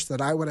the verse that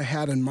I would have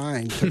had in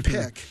mind to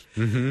pick.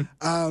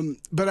 Mm-hmm.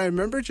 But I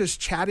remember just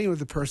chatting with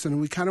the person,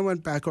 and we kind of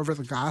went back over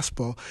the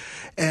gospel.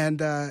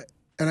 And I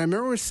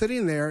remember we're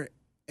sitting there,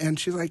 and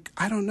she's like,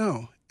 I don't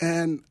know.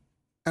 And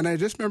I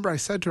just remember I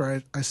said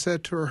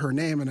to her her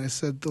name, and I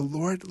said, the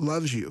Lord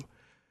loves you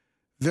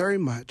very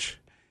much.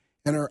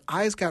 And her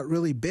eyes got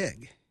really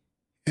big.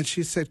 And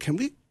she said, can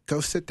we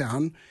go sit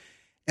down?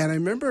 And I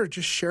remember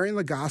just sharing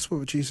the gospel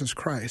of Jesus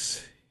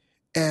Christ.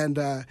 And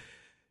I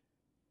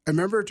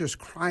remember just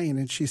crying.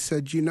 And she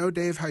said, you know,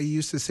 Dave, how you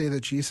used to say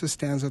that Jesus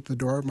stands at the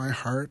door of my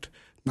heart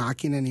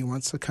knocking and he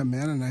wants to come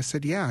in? And I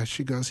said, yeah.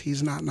 She goes,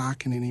 he's not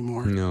knocking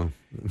anymore. No.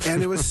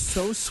 And it was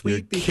so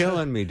sweet. You're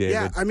killing me, David.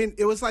 Yeah, I mean,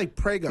 it was like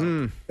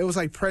prego. It was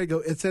like prego.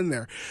 It's in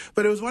there.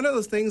 But it was one of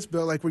those things,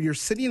 Bill, like when you're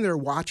sitting there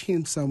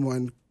watching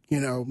someone, you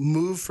know,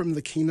 move from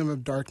the kingdom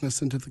of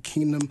darkness into the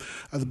kingdom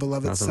of the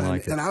beloved Nothing Son.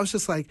 like it. And I was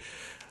just like,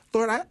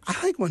 Lord, I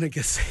like want to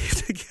get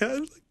saved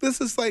again. This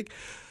is like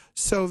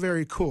so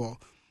very cool.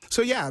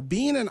 So yeah,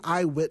 being an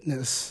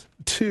eyewitness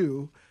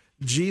to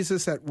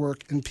Jesus at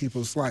work in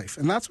people's life.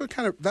 And that's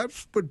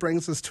what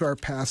brings us to our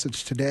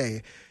passage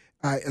today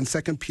in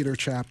 2 Peter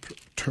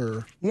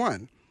chapter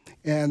 1.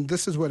 And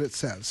this is what it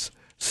says.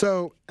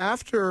 So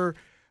after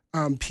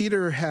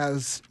Peter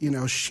has, you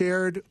know,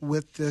 shared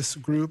with this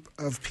group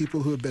of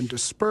people who have been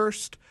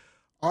dispersed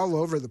all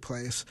over the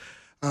place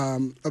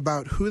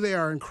about who they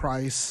are in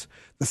Christ,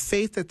 the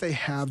faith that they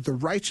have, the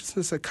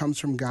righteousness that comes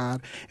from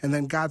God, and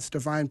then God's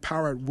divine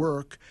power at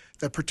work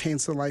that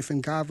pertains to life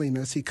and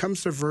godliness. He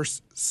comes to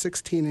verse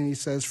 16 and he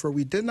says, for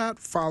we did not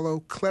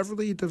follow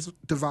cleverly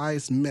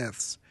devised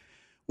myths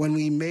when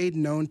we made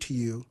known to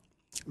you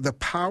the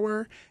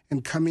power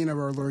and coming of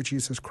our Lord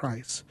Jesus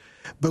Christ,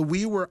 but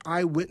we were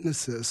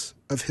eyewitnesses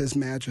of his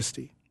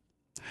majesty.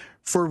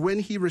 For when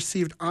he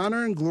received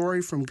honor and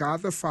glory from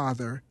God the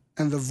Father,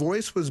 and the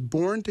voice was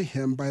borne to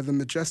him by the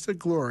majestic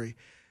glory,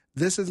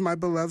 this is my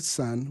beloved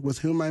Son, with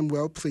whom I am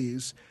well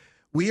pleased,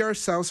 we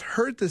ourselves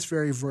heard this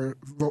very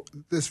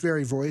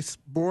voice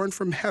borne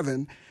from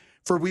heaven,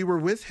 for we were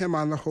with him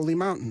on the holy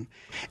mountain.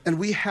 And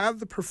we have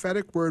the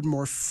prophetic word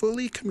more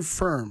fully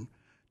confirmed,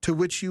 to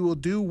which you will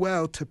do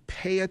well to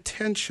pay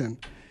attention,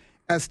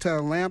 as to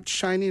a lamp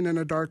shining in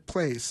a dark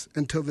place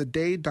until the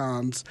day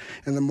dawns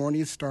and the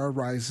morning star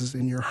rises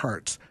in your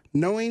hearts.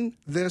 Knowing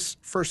this,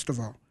 first of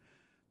all,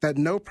 that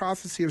no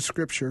prophecy of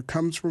Scripture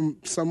comes from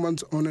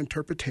someone's own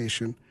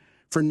interpretation,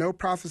 for no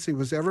prophecy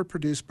was ever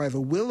produced by the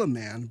will of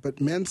man,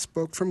 but men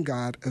spoke from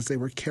God as they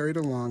were carried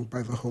along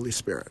by the Holy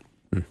Spirit.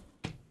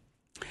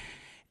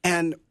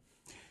 And,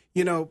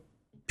 you know,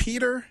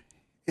 Peter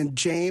and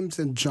James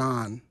and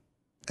John,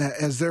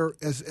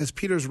 as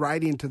Peter's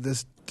writing to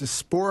this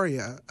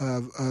diaspora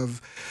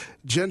of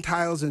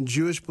Gentiles and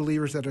Jewish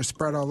believers that are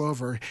spread all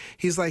over,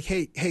 he's like,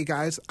 hey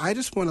guys, I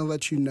just want to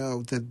let you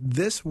know that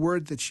this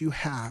word that you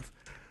have,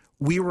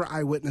 we were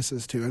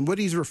eyewitnesses to. And what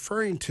he's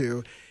referring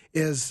to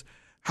is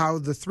how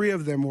the three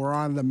of them were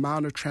on the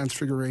Mount of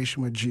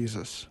Transfiguration with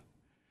Jesus.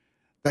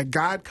 That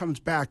God comes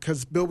back,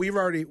 because Bill, we've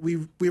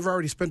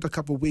already spent a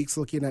couple weeks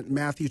looking at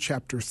Matthew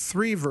chapter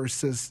 3,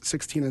 verses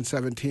 16 and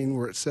 17,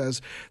 where it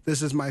says,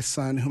 "This is my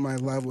son whom I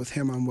love, with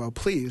him I'm well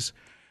pleased."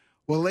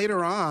 Well,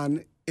 later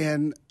on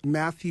in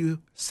Matthew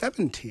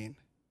 17,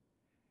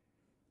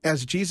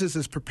 as Jesus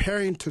is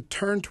preparing to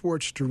turn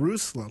towards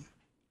Jerusalem,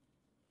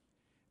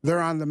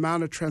 they're on the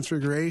Mount of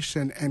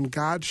Transfiguration, and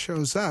God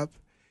shows up,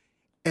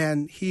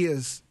 and he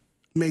is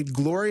made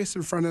glorious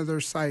in front of their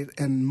sight,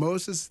 and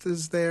Moses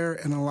is there,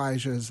 and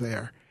Elijah is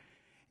there.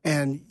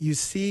 And you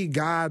see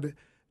God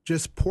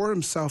just pour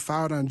himself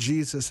out on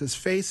Jesus. His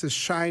face is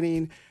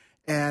shining,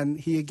 and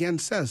he again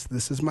says,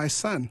 "This is my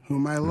son,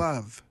 whom I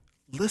love.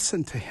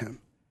 Listen to him."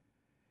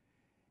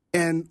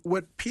 And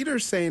what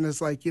Peter's saying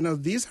is like, you know,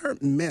 these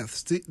aren't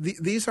myths.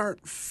 These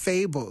aren't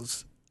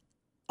fables.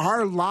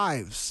 Our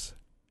lives,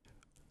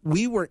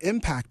 we were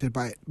impacted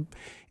by it.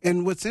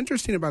 And what's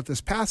interesting about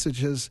this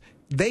passage is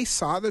they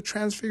saw the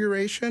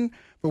transfiguration,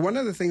 but one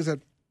of the things that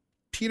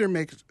Peter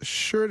makes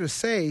sure to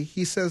say,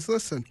 he says,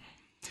 listen,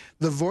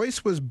 the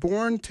voice was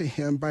borne to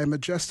him by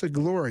majestic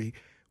glory.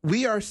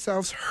 We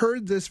ourselves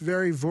heard this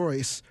very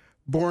voice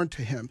borne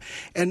to him.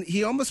 And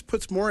he almost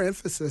puts more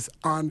emphasis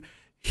on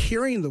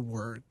hearing the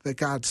word that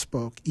God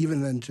spoke,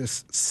 even than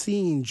just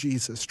seeing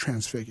Jesus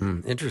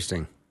transfigured.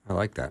 Interesting. I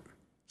like that.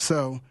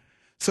 So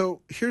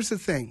here's the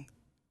thing.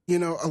 You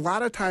know, a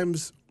lot of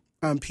times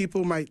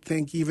people might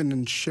think, even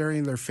in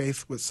sharing their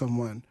faith with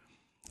someone,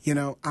 you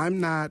know, I'm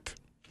not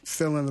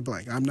fill in the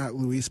blank. I'm not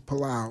Luis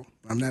Palau.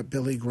 I'm not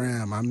Billy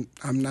Graham.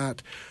 I'm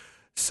not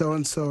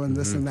so-and-so and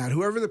this and that,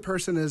 whoever the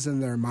person is in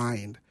their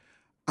mind.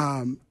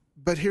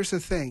 But here's the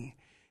thing.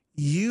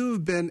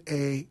 You've been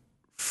a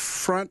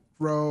front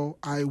row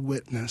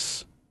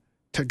eyewitness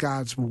to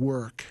God's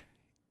work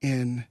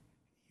in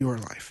your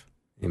life.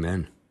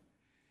 Amen.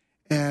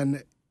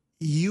 And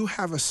you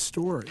have a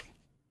story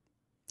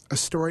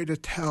to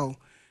tell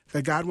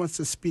that God wants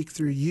to speak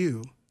through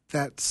you,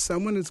 that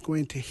someone is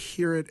going to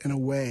hear it in a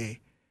way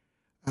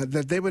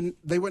that they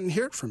wouldn't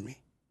hear it from me.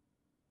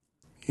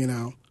 You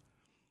know,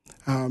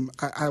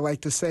 I like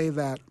to say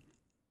that,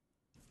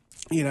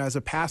 you know, as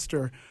a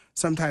pastor,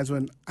 sometimes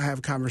when I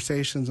have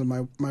conversations, and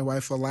my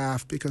wife will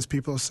laugh because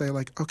people say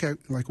like, okay,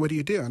 like, what do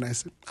you do? And I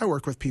said, I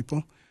work with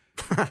people.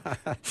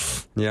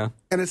 Yeah.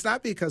 And it's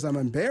not because I'm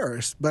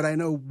embarrassed, but I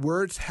know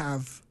words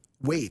have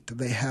weight.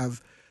 They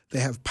have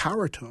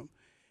power to them.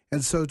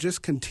 And so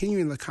just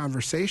continuing the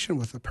conversation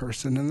with a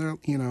person,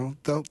 and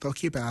they'll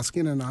keep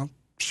asking, and I'll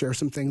share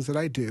some things that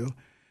I do.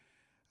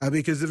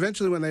 Because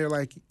eventually when they're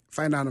like,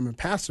 find out I'm a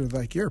pastor,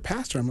 they're like, you're a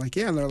pastor? I'm like,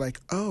 yeah. And they're like,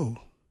 oh.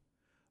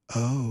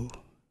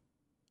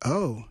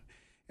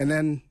 And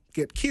then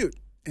get cute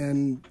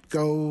and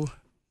go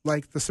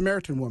like the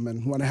Samaritan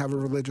woman, want to have a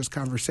religious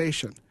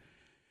conversation.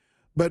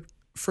 But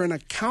for an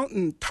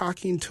accountant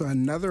talking to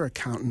another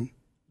accountant,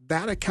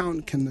 that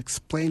accountant can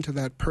explain to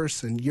that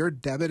person, your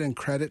debit and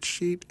credit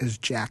sheet is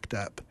jacked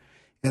up,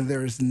 and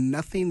there is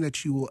nothing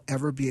that you will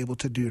ever be able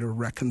to do to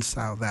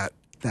reconcile that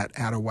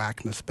out of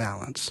whackness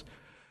balance.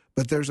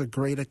 But there's a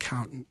great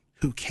accountant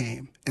who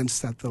came and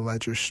set the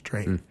ledger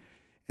straight, and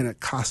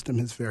it cost him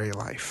his very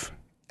life.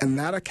 And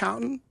that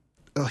accountant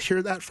will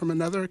hear that from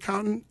another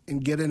accountant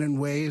and get it in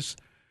ways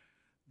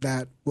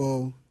that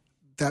will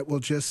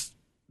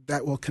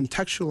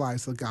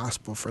contextualize the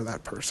gospel for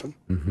that person.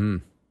 Mm-hmm.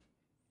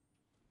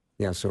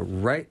 Yeah, so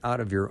right out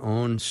of your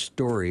own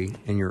story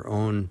and your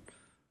own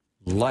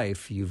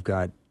life, you've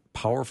got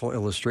powerful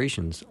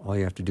illustrations. All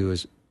you have to do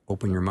is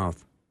open your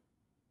mouth.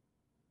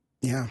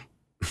 Yeah.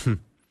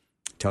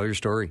 Tell your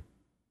story.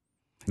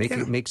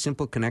 Make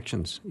simple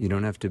connections. You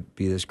don't have to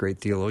be this great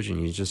theologian.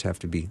 You just have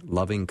to be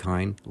loving,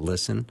 kind,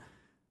 listen,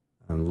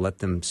 let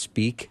them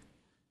speak,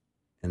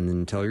 and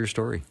then tell your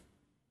story.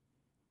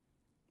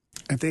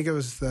 I think it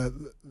was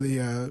the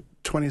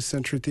 20th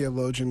century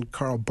theologian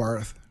Karl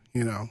Barth,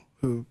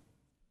 who,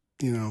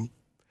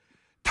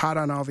 taught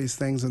on all these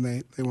things, and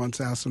they once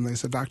asked him, they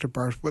said, Dr.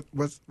 Barth,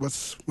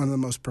 what's one of the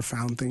most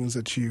profound things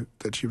that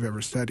you've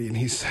ever studied? And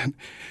he said,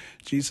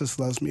 Jesus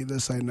loves me,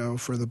 this I know,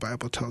 for the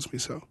Bible tells me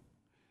so.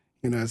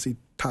 As he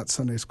taught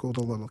Sunday school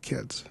to little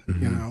kids,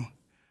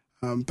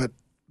 but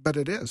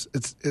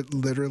it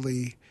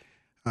literally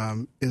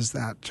is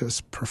that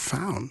just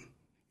profound,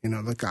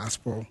 the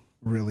gospel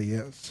really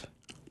is.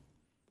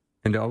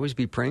 And to always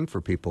be praying for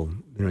people.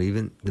 You know,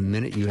 even the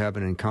minute you have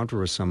an encounter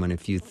with someone,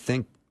 if you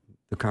think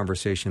the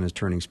conversation is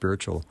turning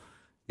spiritual,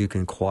 you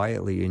can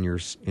quietly in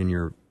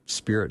your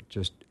spirit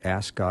just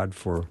ask God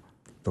for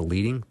the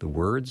leading, the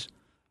words,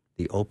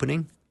 the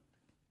opening,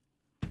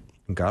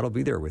 and God will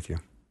be there with you.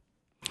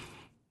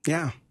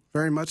 Yeah,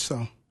 very much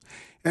so.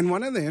 And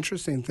one of the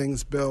interesting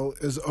things, Bill,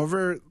 is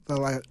over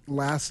the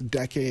last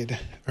decade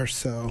or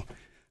so,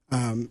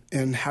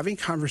 and having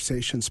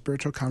conversations,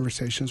 spiritual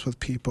conversations with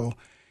people,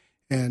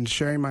 and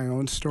sharing my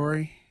own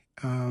story,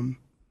 and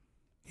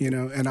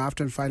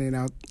often finding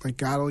out like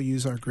God will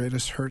use our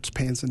greatest hurts,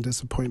 pains, and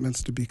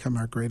disappointments to become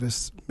our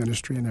greatest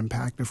ministry and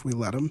impact if we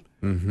let Him.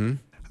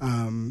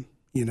 Mm-hmm.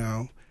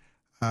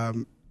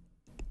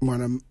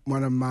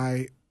 One of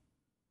my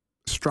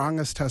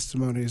strongest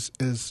testimonies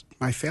is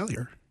my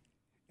failure,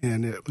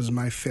 and it was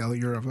my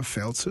failure of a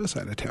failed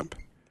suicide attempt,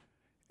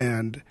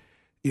 and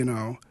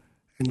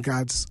and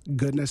God's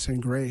goodness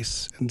and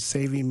grace and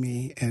saving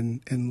me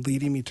and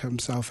leading me to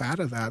Himself out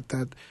of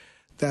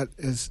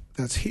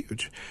that's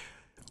huge.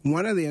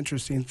 One of the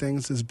interesting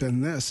things has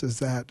been is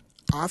that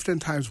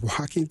oftentimes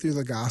walking through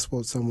the gospel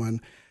with someone,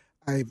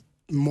 I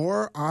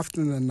more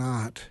often than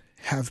not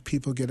have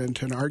people get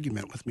into an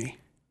argument with me.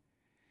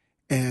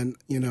 And,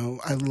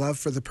 I love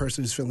for the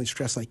person who's feeling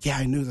stressed, like, yeah,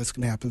 I knew that's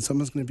going to happen.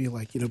 Someone's going to be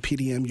like,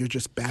 PDM, you're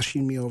just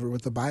bashing me over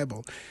with the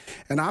Bible.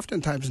 And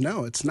oftentimes,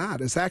 no, it's not.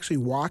 It's actually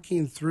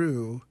walking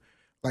through,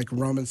 like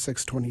Romans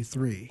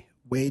 6:23,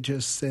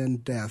 wages, sin,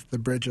 death, the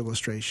bridge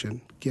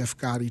illustration, gift,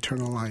 God,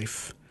 eternal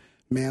life,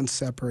 man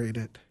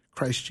separated,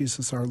 Christ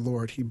Jesus our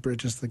Lord, He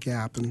bridges the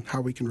gap and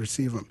how we can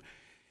receive Him.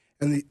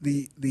 And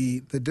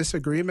the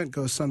disagreement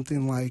goes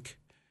something like,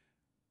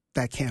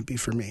 that can't be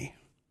for me.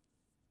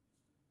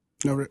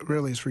 No,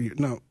 really, it's for you.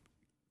 No,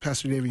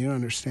 Pastor David, you don't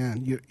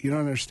understand. You don't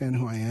understand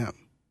who I am.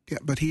 Yeah,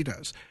 but He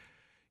does.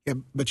 Yeah,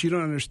 but you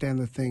don't understand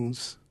the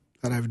things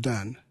that I've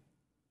done.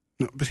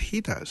 No, but He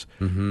does.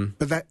 Mm-hmm.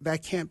 But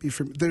that can't be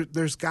for me.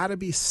 There's got to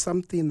be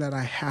something that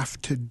I have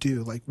to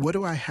do. Like, what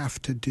do I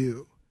have to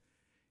do?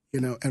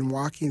 And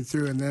walking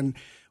through and then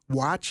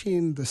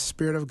watching the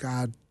Spirit of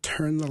God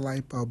turn the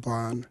light bulb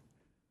on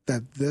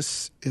that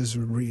this is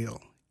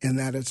real and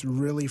that it's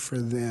really for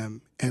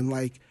them. And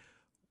like,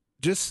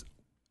 just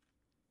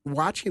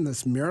watching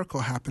this miracle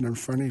happen in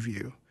front of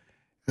you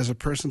as a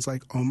person's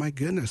like, oh my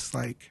goodness.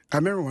 Like, I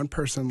remember one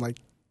person, like,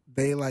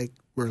 they like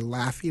were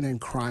laughing and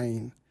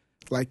crying,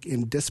 like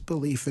in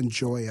disbelief and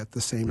joy at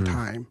the same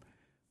time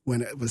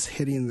when it was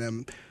hitting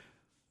them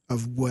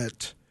of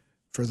what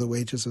for the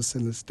wages of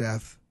sin is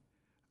death,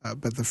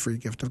 but the free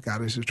gift of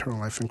God is eternal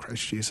life in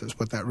Christ Jesus,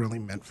 what that really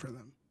meant for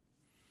them.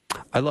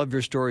 I love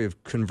your story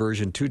of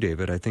conversion too,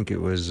 David. I think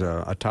it was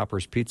a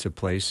Topper's Pizza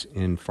place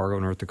in Fargo,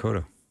 North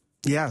Dakota.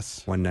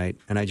 Yes. One night.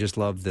 And I just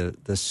love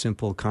the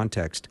simple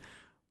context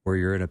where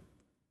you're in a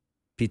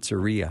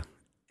pizzeria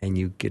and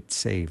you get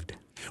saved.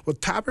 Well,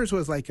 Topper's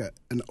was like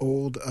an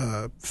old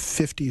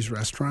 50s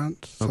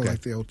restaurant, so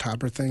like the old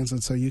Topper things.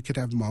 And so you could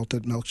have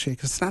malted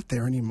milkshake. It's not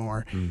there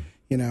anymore.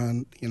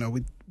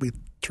 We'd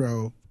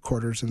throw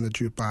quarters in the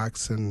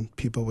jukebox and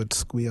people would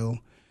squeal,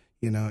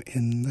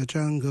 in the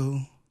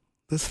jungle,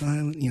 the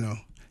silent,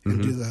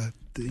 and do the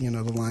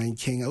Lion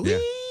King,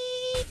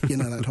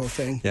 that whole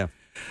thing. Yeah.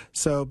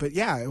 So, but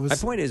yeah, it was. My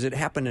point is, it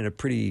happened in a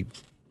pretty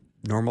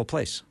normal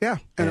place. Yeah,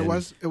 and it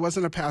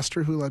wasn't a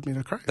pastor who led me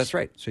to Christ. That's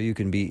right. So you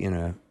can be in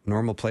a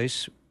normal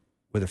place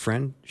with a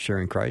friend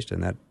sharing Christ,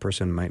 and that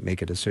person might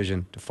make a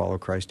decision to follow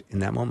Christ in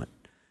that moment.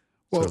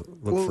 So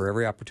look for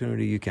every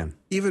opportunity you can.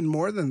 Even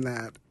more than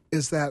that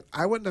is that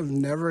I would have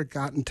never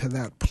gotten to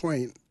that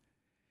point,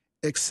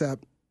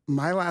 except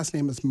my last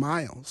name is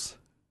Miles,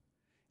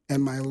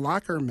 and my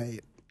locker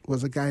mate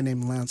was a guy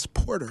named Lance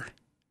Porter.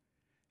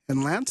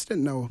 And Lance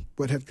didn't know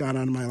what had gone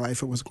on in my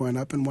life. It was going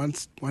up. And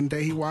one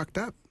day he walked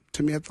up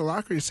to me at the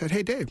locker. He said,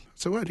 "Hey, Dave."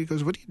 So what? He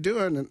goes, "What are you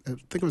doing?" And I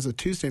think it was a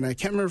Tuesday. And I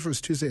can't remember if it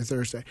was Tuesday or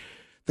Thursday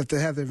that they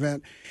had the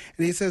event.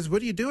 And he says,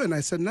 "What are you doing?"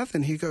 I said,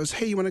 "Nothing." He goes,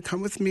 "Hey, you want to come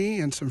with me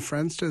and some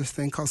friends to this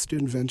thing called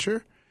Student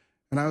Venture?"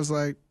 And I was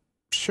like,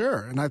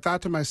 sure. And I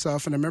thought to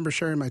myself, and I remember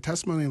sharing my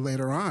testimony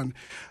later on,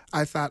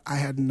 I thought I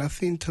had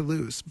nothing to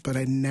lose, but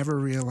I never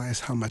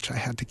realized how much I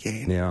had to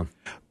gain. Yeah.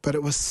 But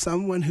it was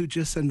someone who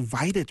just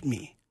invited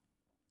me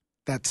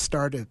that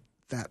started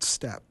that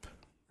step.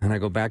 And I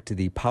go back to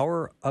the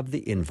power of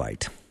the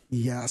invite.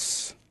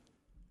 Yes.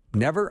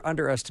 Never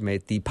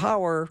underestimate the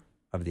power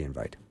of the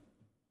invite.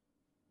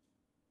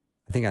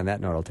 I think on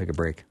that note, I'll take a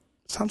break.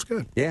 Sounds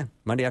good. Yeah.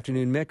 Monday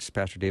Afternoon Mix.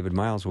 Pastor David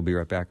Miles will be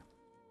right back.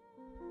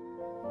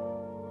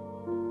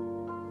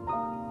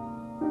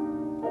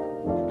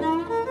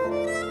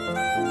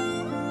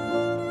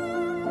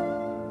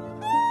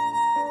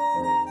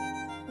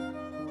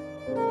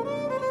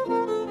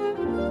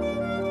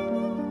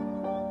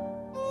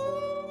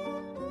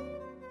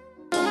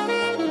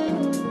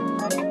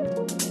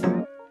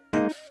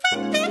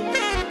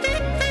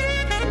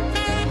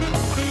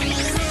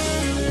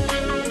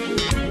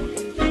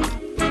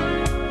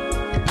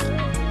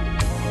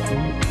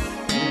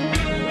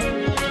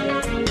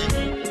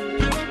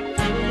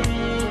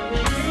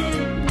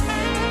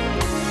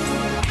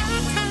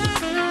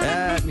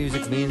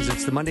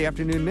 It's the Monday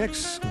Afternoon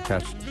Mix with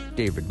Pastor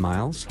David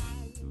Miles.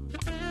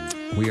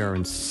 We are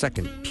in 2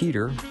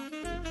 Peter.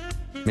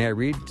 May I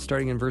read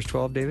starting in verse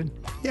 12, David?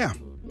 Yeah.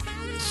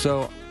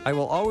 So I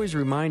will always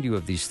remind you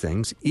of these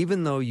things,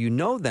 even though you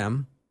know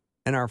them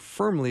and are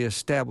firmly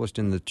established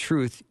in the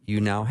truth you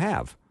now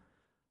have.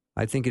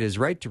 I think it is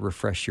right to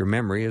refresh your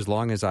memory as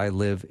long as I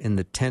live in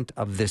the tent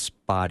of this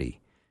body,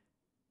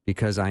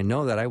 because I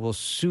know that I will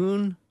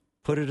soon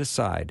put it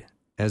aside,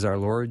 as our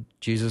Lord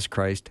Jesus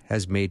Christ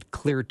has made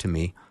clear to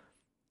me,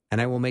 and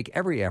I will make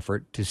every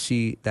effort to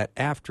see that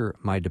after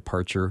my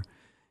departure,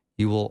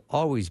 you will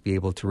always be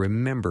able to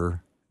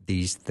remember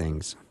these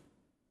things.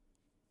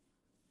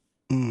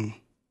 That's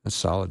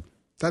solid.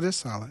 That is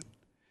solid.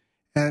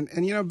 And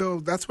you know,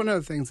 Bill, that's one of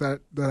the things that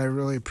I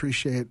really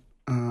appreciate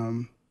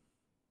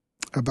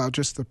about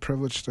just the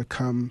privilege to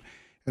come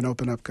and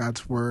open up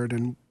God's Word,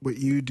 and what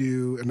you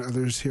do and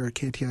others here at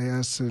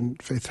KTIS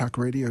and Faith Talk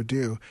Radio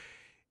do.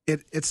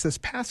 It's this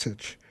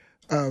passage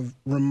of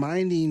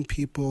reminding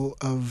people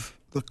of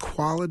the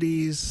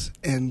qualities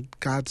and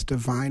God's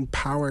divine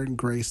power and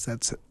grace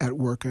that's at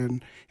work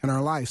in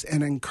our lives,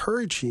 and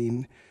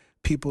encouraging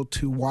people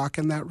to walk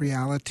in that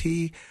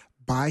reality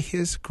by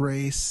His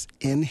grace,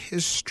 in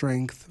His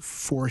strength,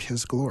 for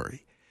His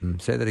glory.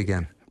 Say that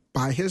again.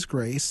 By His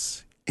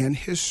grace, in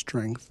His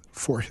strength,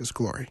 for His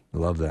glory. I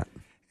love that.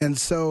 And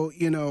so,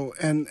 you know,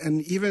 and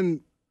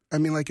even, I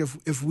mean, like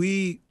if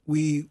we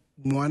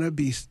want to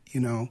be,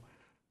 you know,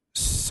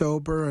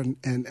 sober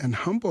and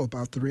humble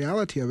about the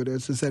reality of it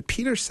is that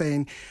Peter's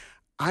saying,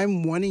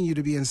 I'm wanting you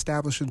to be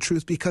established in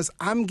truth because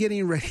I'm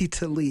getting ready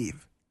to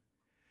leave.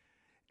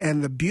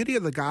 And the beauty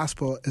of the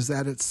gospel is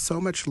that it's so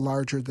much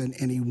larger than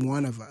any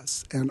one of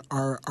us. And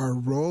our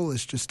role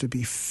is just to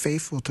be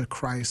faithful to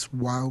Christ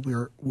while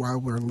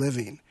we're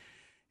living.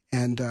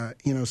 And,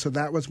 you know, so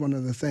that was one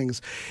of the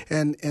things.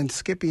 And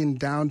skipping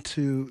down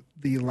to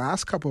the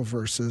last couple of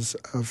verses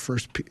of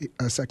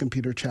 2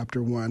 Peter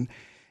chapter 1,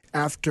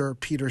 after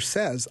Peter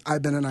says,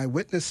 I've been an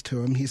eyewitness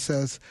to him, he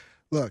says,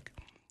 look,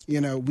 you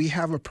know, we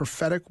have a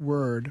prophetic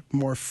word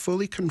more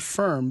fully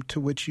confirmed to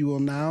which you will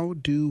now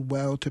do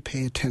well to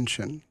pay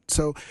attention.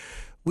 So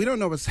we don't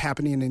know what's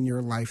happening in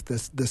your life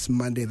this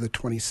Monday, the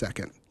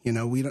 22nd. You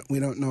know, we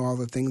don't know all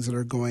the things that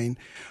are going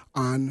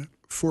on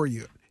for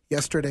you.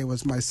 Yesterday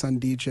was my son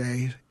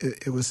DJ.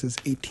 It was his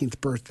 18th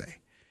birthday,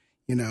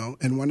 you know,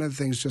 and one of the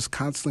things just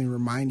constantly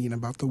reminding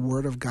about the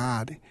Word of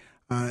God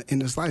in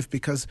his life,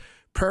 because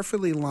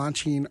prayerfully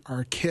launching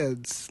our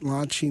kids,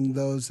 launching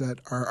those that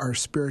are our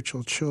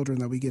spiritual children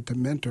that we get to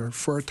mentor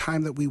for a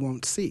time that we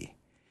won't see.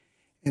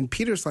 And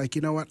Peter's like,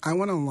 you know what? I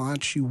want to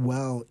launch you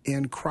well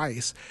in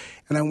Christ.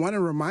 And I want to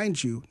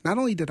remind you, not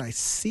only did I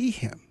see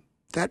him,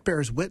 that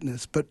bears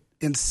witness, but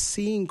in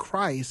seeing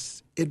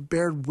Christ, it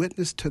bared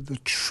witness to the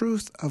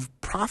truth of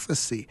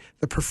prophecy,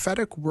 the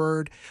prophetic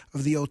word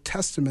of the Old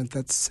Testament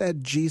that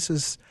said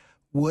Jesus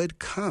would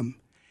come,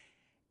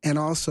 and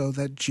also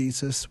that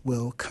Jesus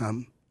will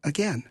come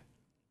again.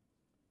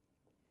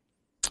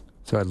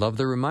 So I love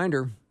the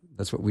reminder.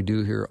 That's what we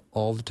do here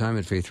all the time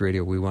at Faith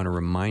Radio. We want to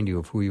remind you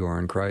of who you are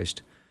in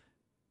Christ.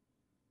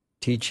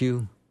 Teach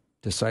you,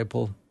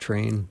 disciple,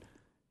 train,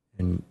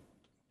 and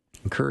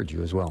encourage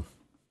you as well.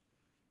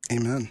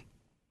 Amen.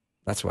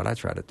 That's what I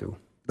try to do.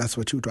 That's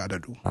what you try to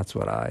do. That's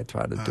what I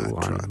try to do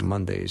on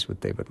Mondays with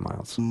David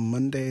Miles.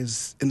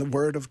 Mondays in the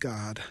Word of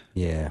God.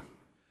 Yeah.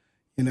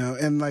 You know,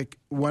 and like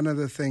one of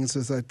the things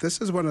is that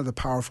this is one of the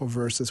powerful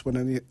verses when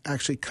it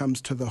actually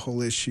comes to the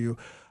whole issue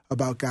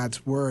about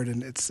God's Word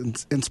and its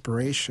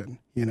inspiration,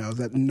 you know,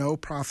 that no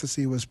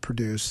prophecy was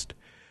produced,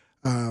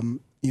 you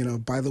know,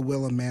 by the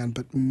will of man,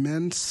 but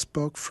men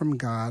spoke from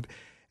God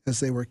as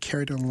they were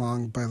carried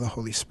along by the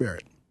Holy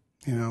Spirit.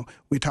 You know,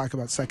 we talk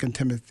about 2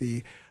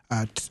 Timothy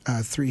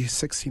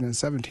 3:16 and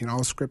 17.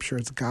 All Scripture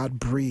is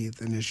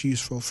God-breathed and is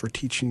useful for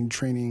teaching,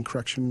 training,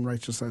 correction, and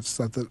righteousness,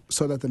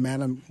 so that the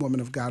man and woman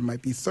of God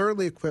might be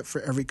thoroughly equipped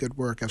for every good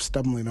work. I'm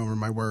stumbling over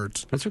my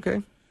words. That's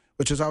okay.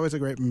 Which is always a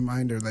great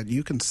reminder that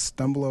you can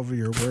stumble over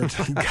your words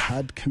and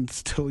God can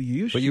still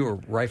use you. But you were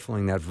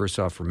rifling that verse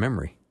off from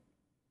memory.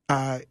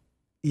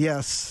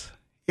 Yes.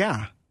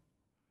 Yeah.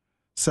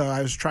 So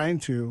I was trying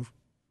to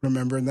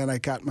remember, and then I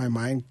got my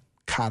mind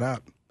caught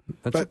up.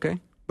 That's okay.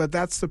 But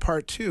that's the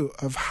part, too,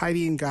 of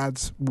hiding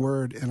God's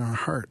Word in our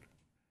heart.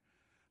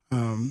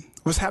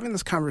 Was having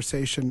this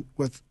conversation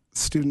with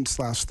students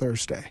last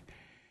Thursday.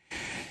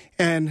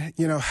 And,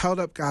 you know,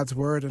 held up God's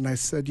Word, and I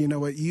said, you know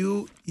what,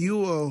 you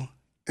will,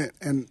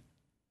 and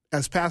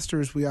as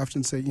pastors, we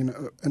often say, you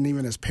know, and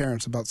even as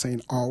parents, about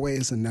saying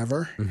always and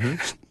never,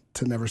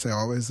 to never say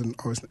always and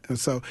always.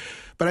 So,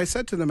 but I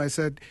said to them, I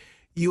said,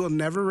 you will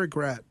never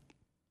regret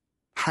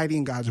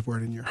hiding God's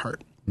Word in your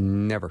heart.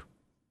 Never.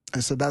 I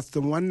said, that's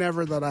the one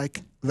never that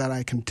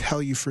I can tell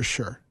you for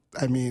sure.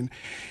 I mean,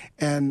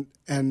 and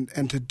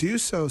to do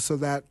so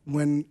that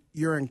when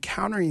you're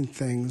encountering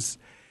things,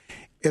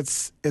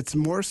 it's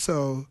more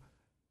so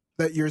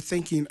that you're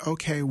thinking,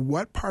 okay,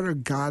 what part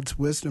of God's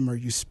wisdom are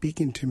you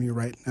speaking to me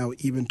right now,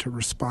 even to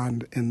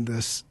respond in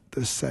this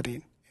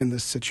setting, in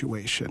this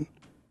situation?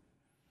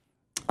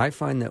 I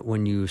find that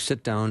when you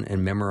sit down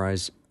and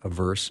memorize a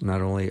verse,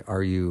 not only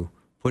are you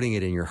putting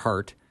it in your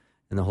heart,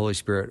 and the Holy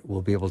Spirit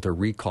will be able to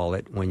recall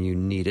it when you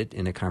need it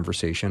in a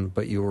conversation,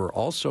 but you are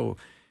also,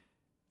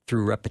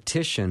 through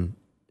repetition,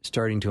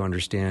 starting to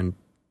understand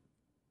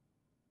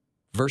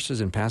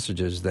verses and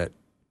passages that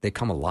they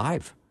come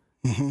alive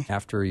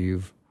after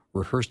you've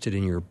rehearsed it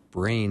in your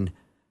brain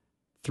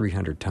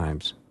 300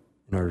 times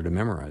in order to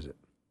memorize it.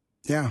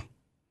 Yeah.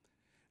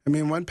 I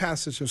mean, one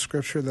passage of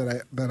Scripture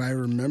that I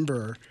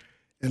remember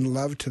and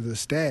love to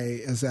this day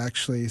is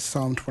actually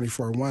Psalm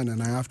 24:1,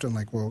 and I often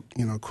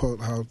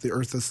quote how the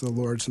earth is the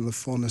Lord's and the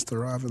fullness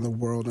thereof, and the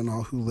world and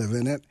all who live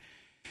in it.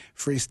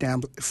 For he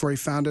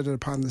founded it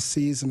upon the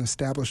seas and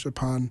established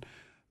upon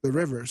the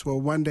rivers. Well,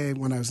 one day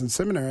when I was in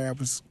seminary, I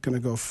was going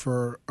to go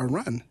for a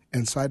run,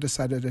 and so I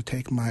decided to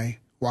take my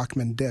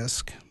Walkman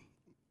disc.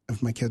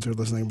 If my kids are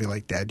listening, they'll be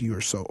like, "Dad, you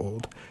are so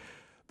old."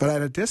 But I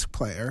had a disc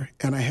player,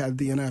 and I had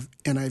the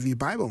NIV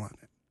Bible on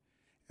it.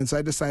 And so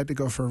I decided to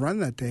go for a run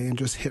that day and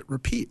just hit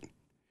repeat.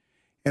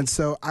 And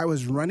so I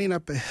was running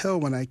up a hill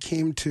when I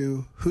came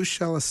to, "Who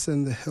shall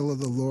ascend the hill of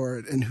the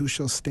Lord, and who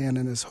shall stand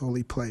in his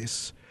holy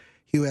place?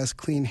 He who has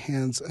clean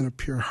hands and a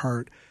pure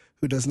heart,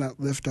 who does not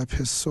lift up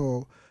his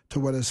soul to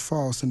what is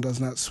false and does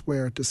not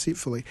swear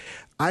deceitfully."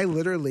 I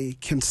literally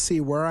can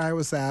see where I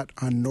was at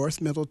on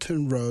North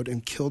Middleton Road in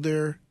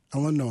Kildare,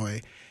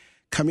 Illinois,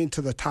 coming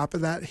to the top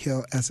of that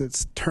hill as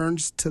it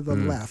turns to the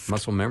left.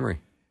 Muscle memory.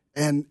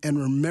 And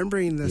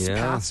remembering this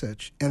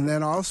passage, and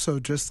then also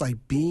just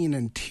like being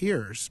in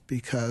tears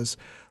because,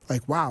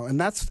 like, wow. And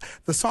that's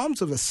the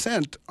Psalms of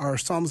Ascent are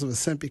Psalms of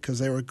Ascent because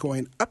they were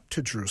going up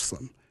to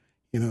Jerusalem.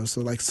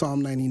 So like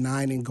Psalm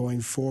 99 and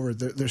going forward,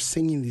 they're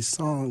singing these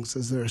songs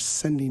as they're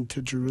ascending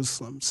to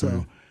Jerusalem.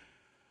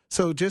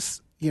 So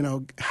just,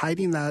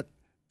 hiding that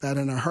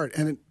in our heart.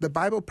 And the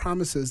Bible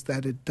promises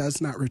that it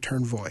does not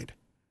return void.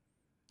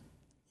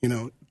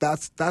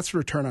 That's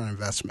return on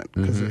investment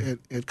because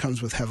it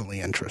comes with heavily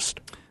interest.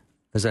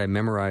 As I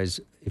memorize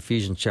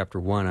Ephesians chapter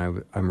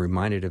 1, I'm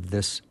reminded of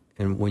this,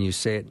 and when you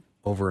say it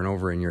over and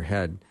over in your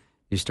head,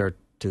 you start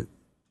to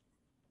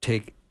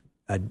take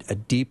a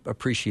deep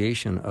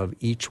appreciation of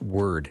each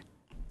word.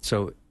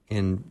 So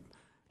in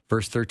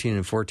verse 13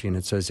 and 14,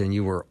 it says, "And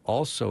you were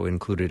also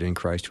included in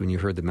Christ when you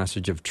heard the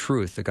message of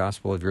truth, the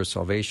gospel of your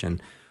salvation.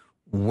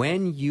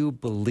 When you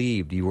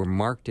believed, you were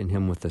marked in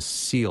him with a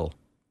seal,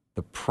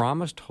 the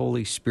promised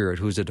Holy Spirit,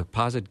 who is a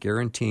deposit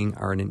guaranteeing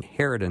our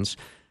inheritance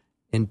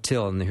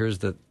until," and here's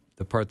the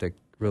part that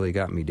really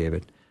got me,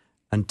 David,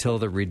 "until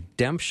the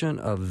redemption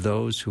of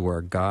those who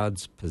are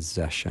God's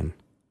possession,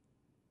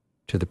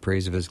 to the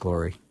praise of his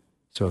glory."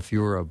 So if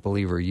you're a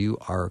believer, you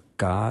are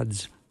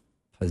God's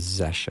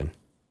possession.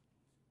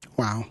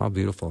 Wow. How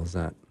beautiful is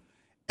that?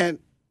 And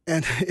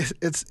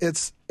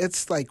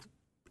it's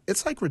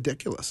like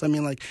ridiculous. I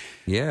mean, like,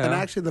 yeah. And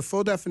actually, the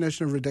full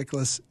definition of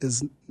ridiculous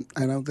is,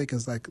 I don't think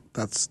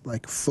that's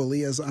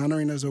fully as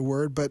honoring as a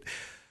word, but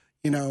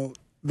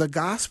the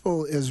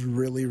gospel is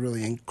really,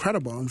 really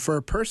incredible. And for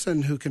a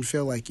person who can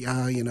feel like,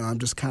 I'm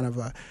just kind of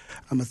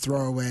I'm a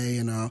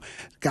throwaway,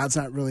 God's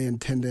not really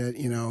intended,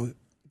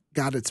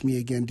 God, it's me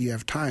again. Do you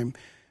have time?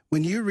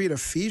 When you read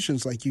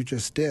Ephesians like you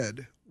just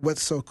did,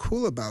 what's so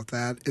cool about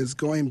that is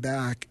going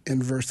back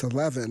in verse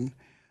 11,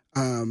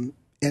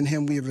 in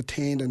him we have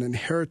attained an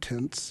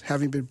inheritance,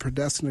 having been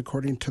predestined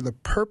according to the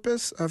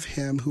purpose of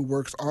him who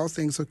works all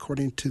things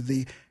according to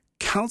the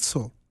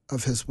counsel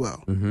of his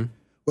will. Mm-hmm.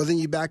 Well, then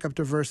you back up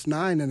to verse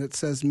 9, and it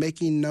says,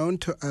 making known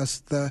to us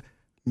the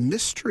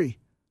mystery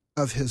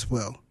of his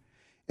will.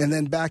 And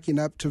then backing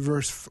up to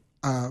verse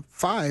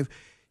 5,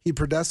 he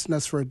predestined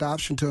us for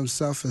adoption to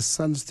himself as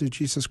sons through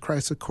Jesus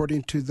Christ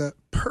according to the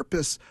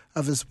purpose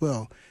of his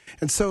will.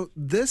 And so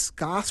this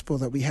gospel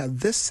that we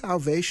have, this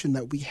salvation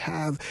that we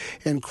have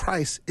in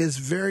Christ is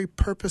very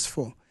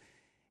purposeful.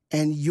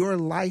 And your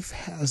life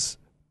has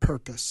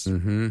purpose.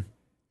 Mm-hmm.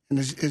 And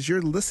as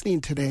you're listening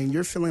today and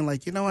you're feeling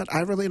like, you know what, I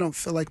really don't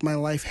feel like my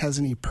life has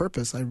any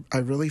purpose. I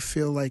really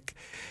feel like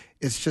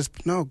it's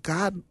just, no,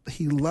 God,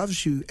 he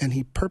loves you and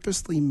he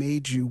purposely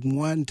made you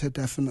one to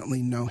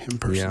definitely know him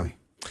personally. Yeah.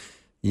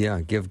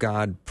 Yeah, give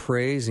God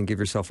praise and give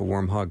yourself a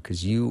warm hug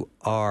because you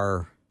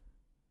are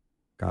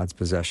God's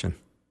possession.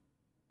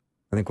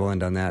 I think we'll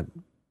end on that.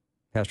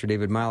 Pastor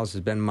David Miles has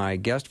been my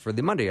guest for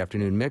the Monday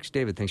Afternoon Mix.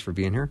 David, thanks for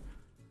being here.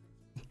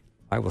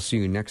 I will see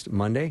you next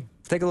Monday.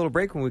 Take a little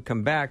break. When we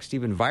come back,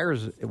 Stephen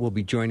Vyers will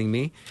be joining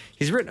me.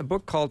 He's written a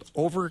book called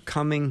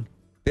Overcoming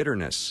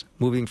Bitterness,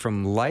 moving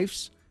from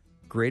life's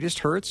greatest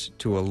hurts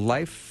to a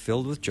life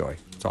filled with joy.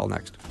 It's all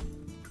next.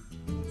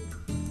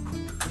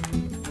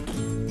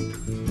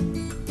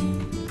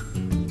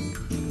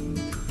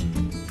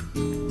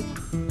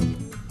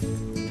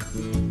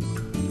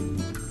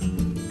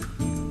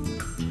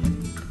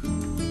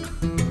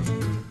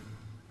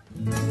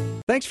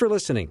 Thanks for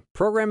listening.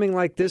 Programming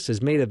like this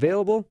is made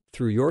available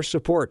through your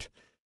support.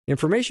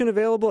 Information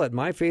available at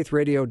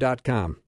myfaithradio.com.